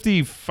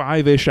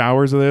 55-ish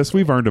hours of this,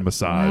 we've earned a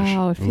massage.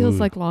 Wow, it feels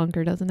like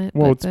longer, doesn't it?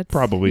 Well, But it's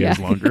probably is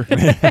longer.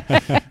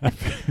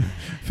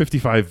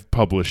 55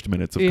 published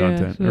minutes of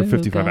content, or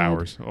 55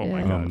 hours. Oh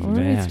my God. All right,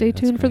 Man, stay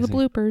that's tuned for the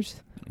crazy. bloopers.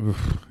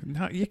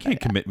 No, you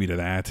can't commit me to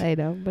that. I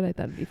know, but I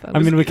thought it'd be fun. I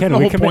mean, we can. The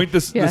We whole can point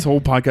this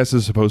whole podcast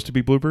is supposed to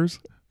be bloopers.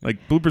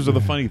 Like bloopers are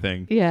the funny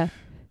thing. yeah.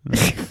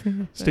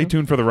 Stay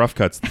tuned for the rough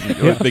cuts.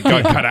 They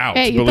got cut out.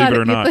 Hey, you believe thought it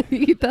or not.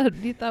 You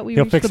thought we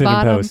He'll reached fix the it in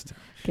bottom. post.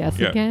 Guess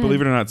Yeah, again.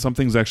 believe it or not, some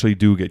things actually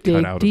do get cut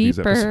Dig out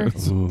deeper. of these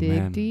episodes. Ooh, Dig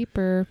man.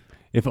 deeper.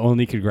 If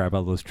only could grab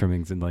all those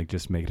trimmings and like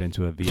just make it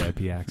into a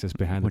VIP access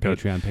behind the Like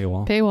a- Patreon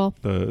paywall.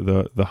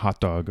 Paywall. The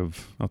hot dog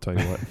of, I'll tell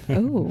you what,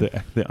 Oh.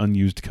 the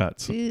unused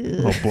cuts all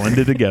Ugh.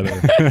 blended together.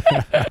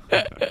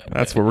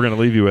 That's what we're gonna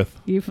leave you with.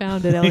 You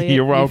found it, Elliot.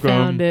 You're welcome. You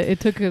found it. It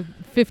took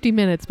 50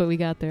 minutes, but we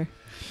got there.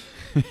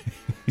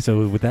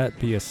 So would that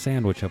be a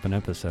sandwich of an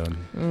episode?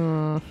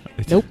 Nope.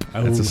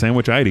 That's a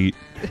sandwich I'd eat.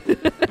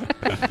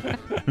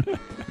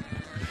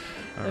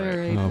 All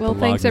right. Oh, Well,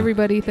 thanks Bologna.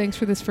 everybody. Thanks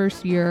for this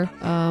first year.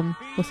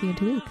 We'll see you in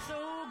 2 weeks.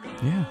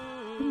 Yeah,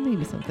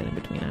 Maybe something in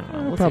between. I don't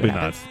know. We'll see probably what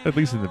not. happens. At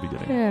least in the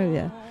beginning.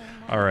 Yeah.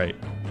 All right.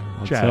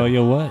 I'll Chad. tell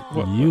you what,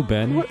 What- you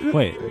Ben. what-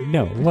 Wait,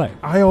 no, what?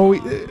 I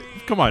always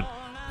come on.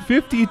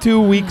 52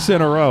 weeks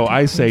in a row.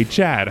 I say,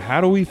 Chad, how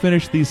do we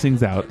finish these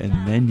things out? And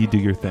then you do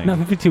your thing. Not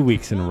 52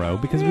 weeks in a row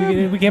because we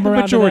came the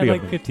around to majority that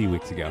of like them. 50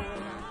 weeks ago.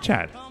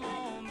 Chad,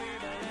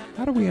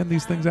 how do we end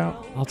these things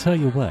out? I'll tell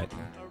you what,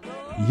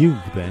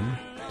 you've been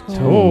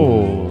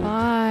Oh.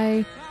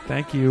 Bye.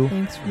 Thank you.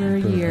 Thanks for a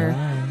year.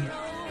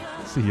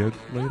 Goodbye. See you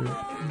later.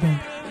 Bye.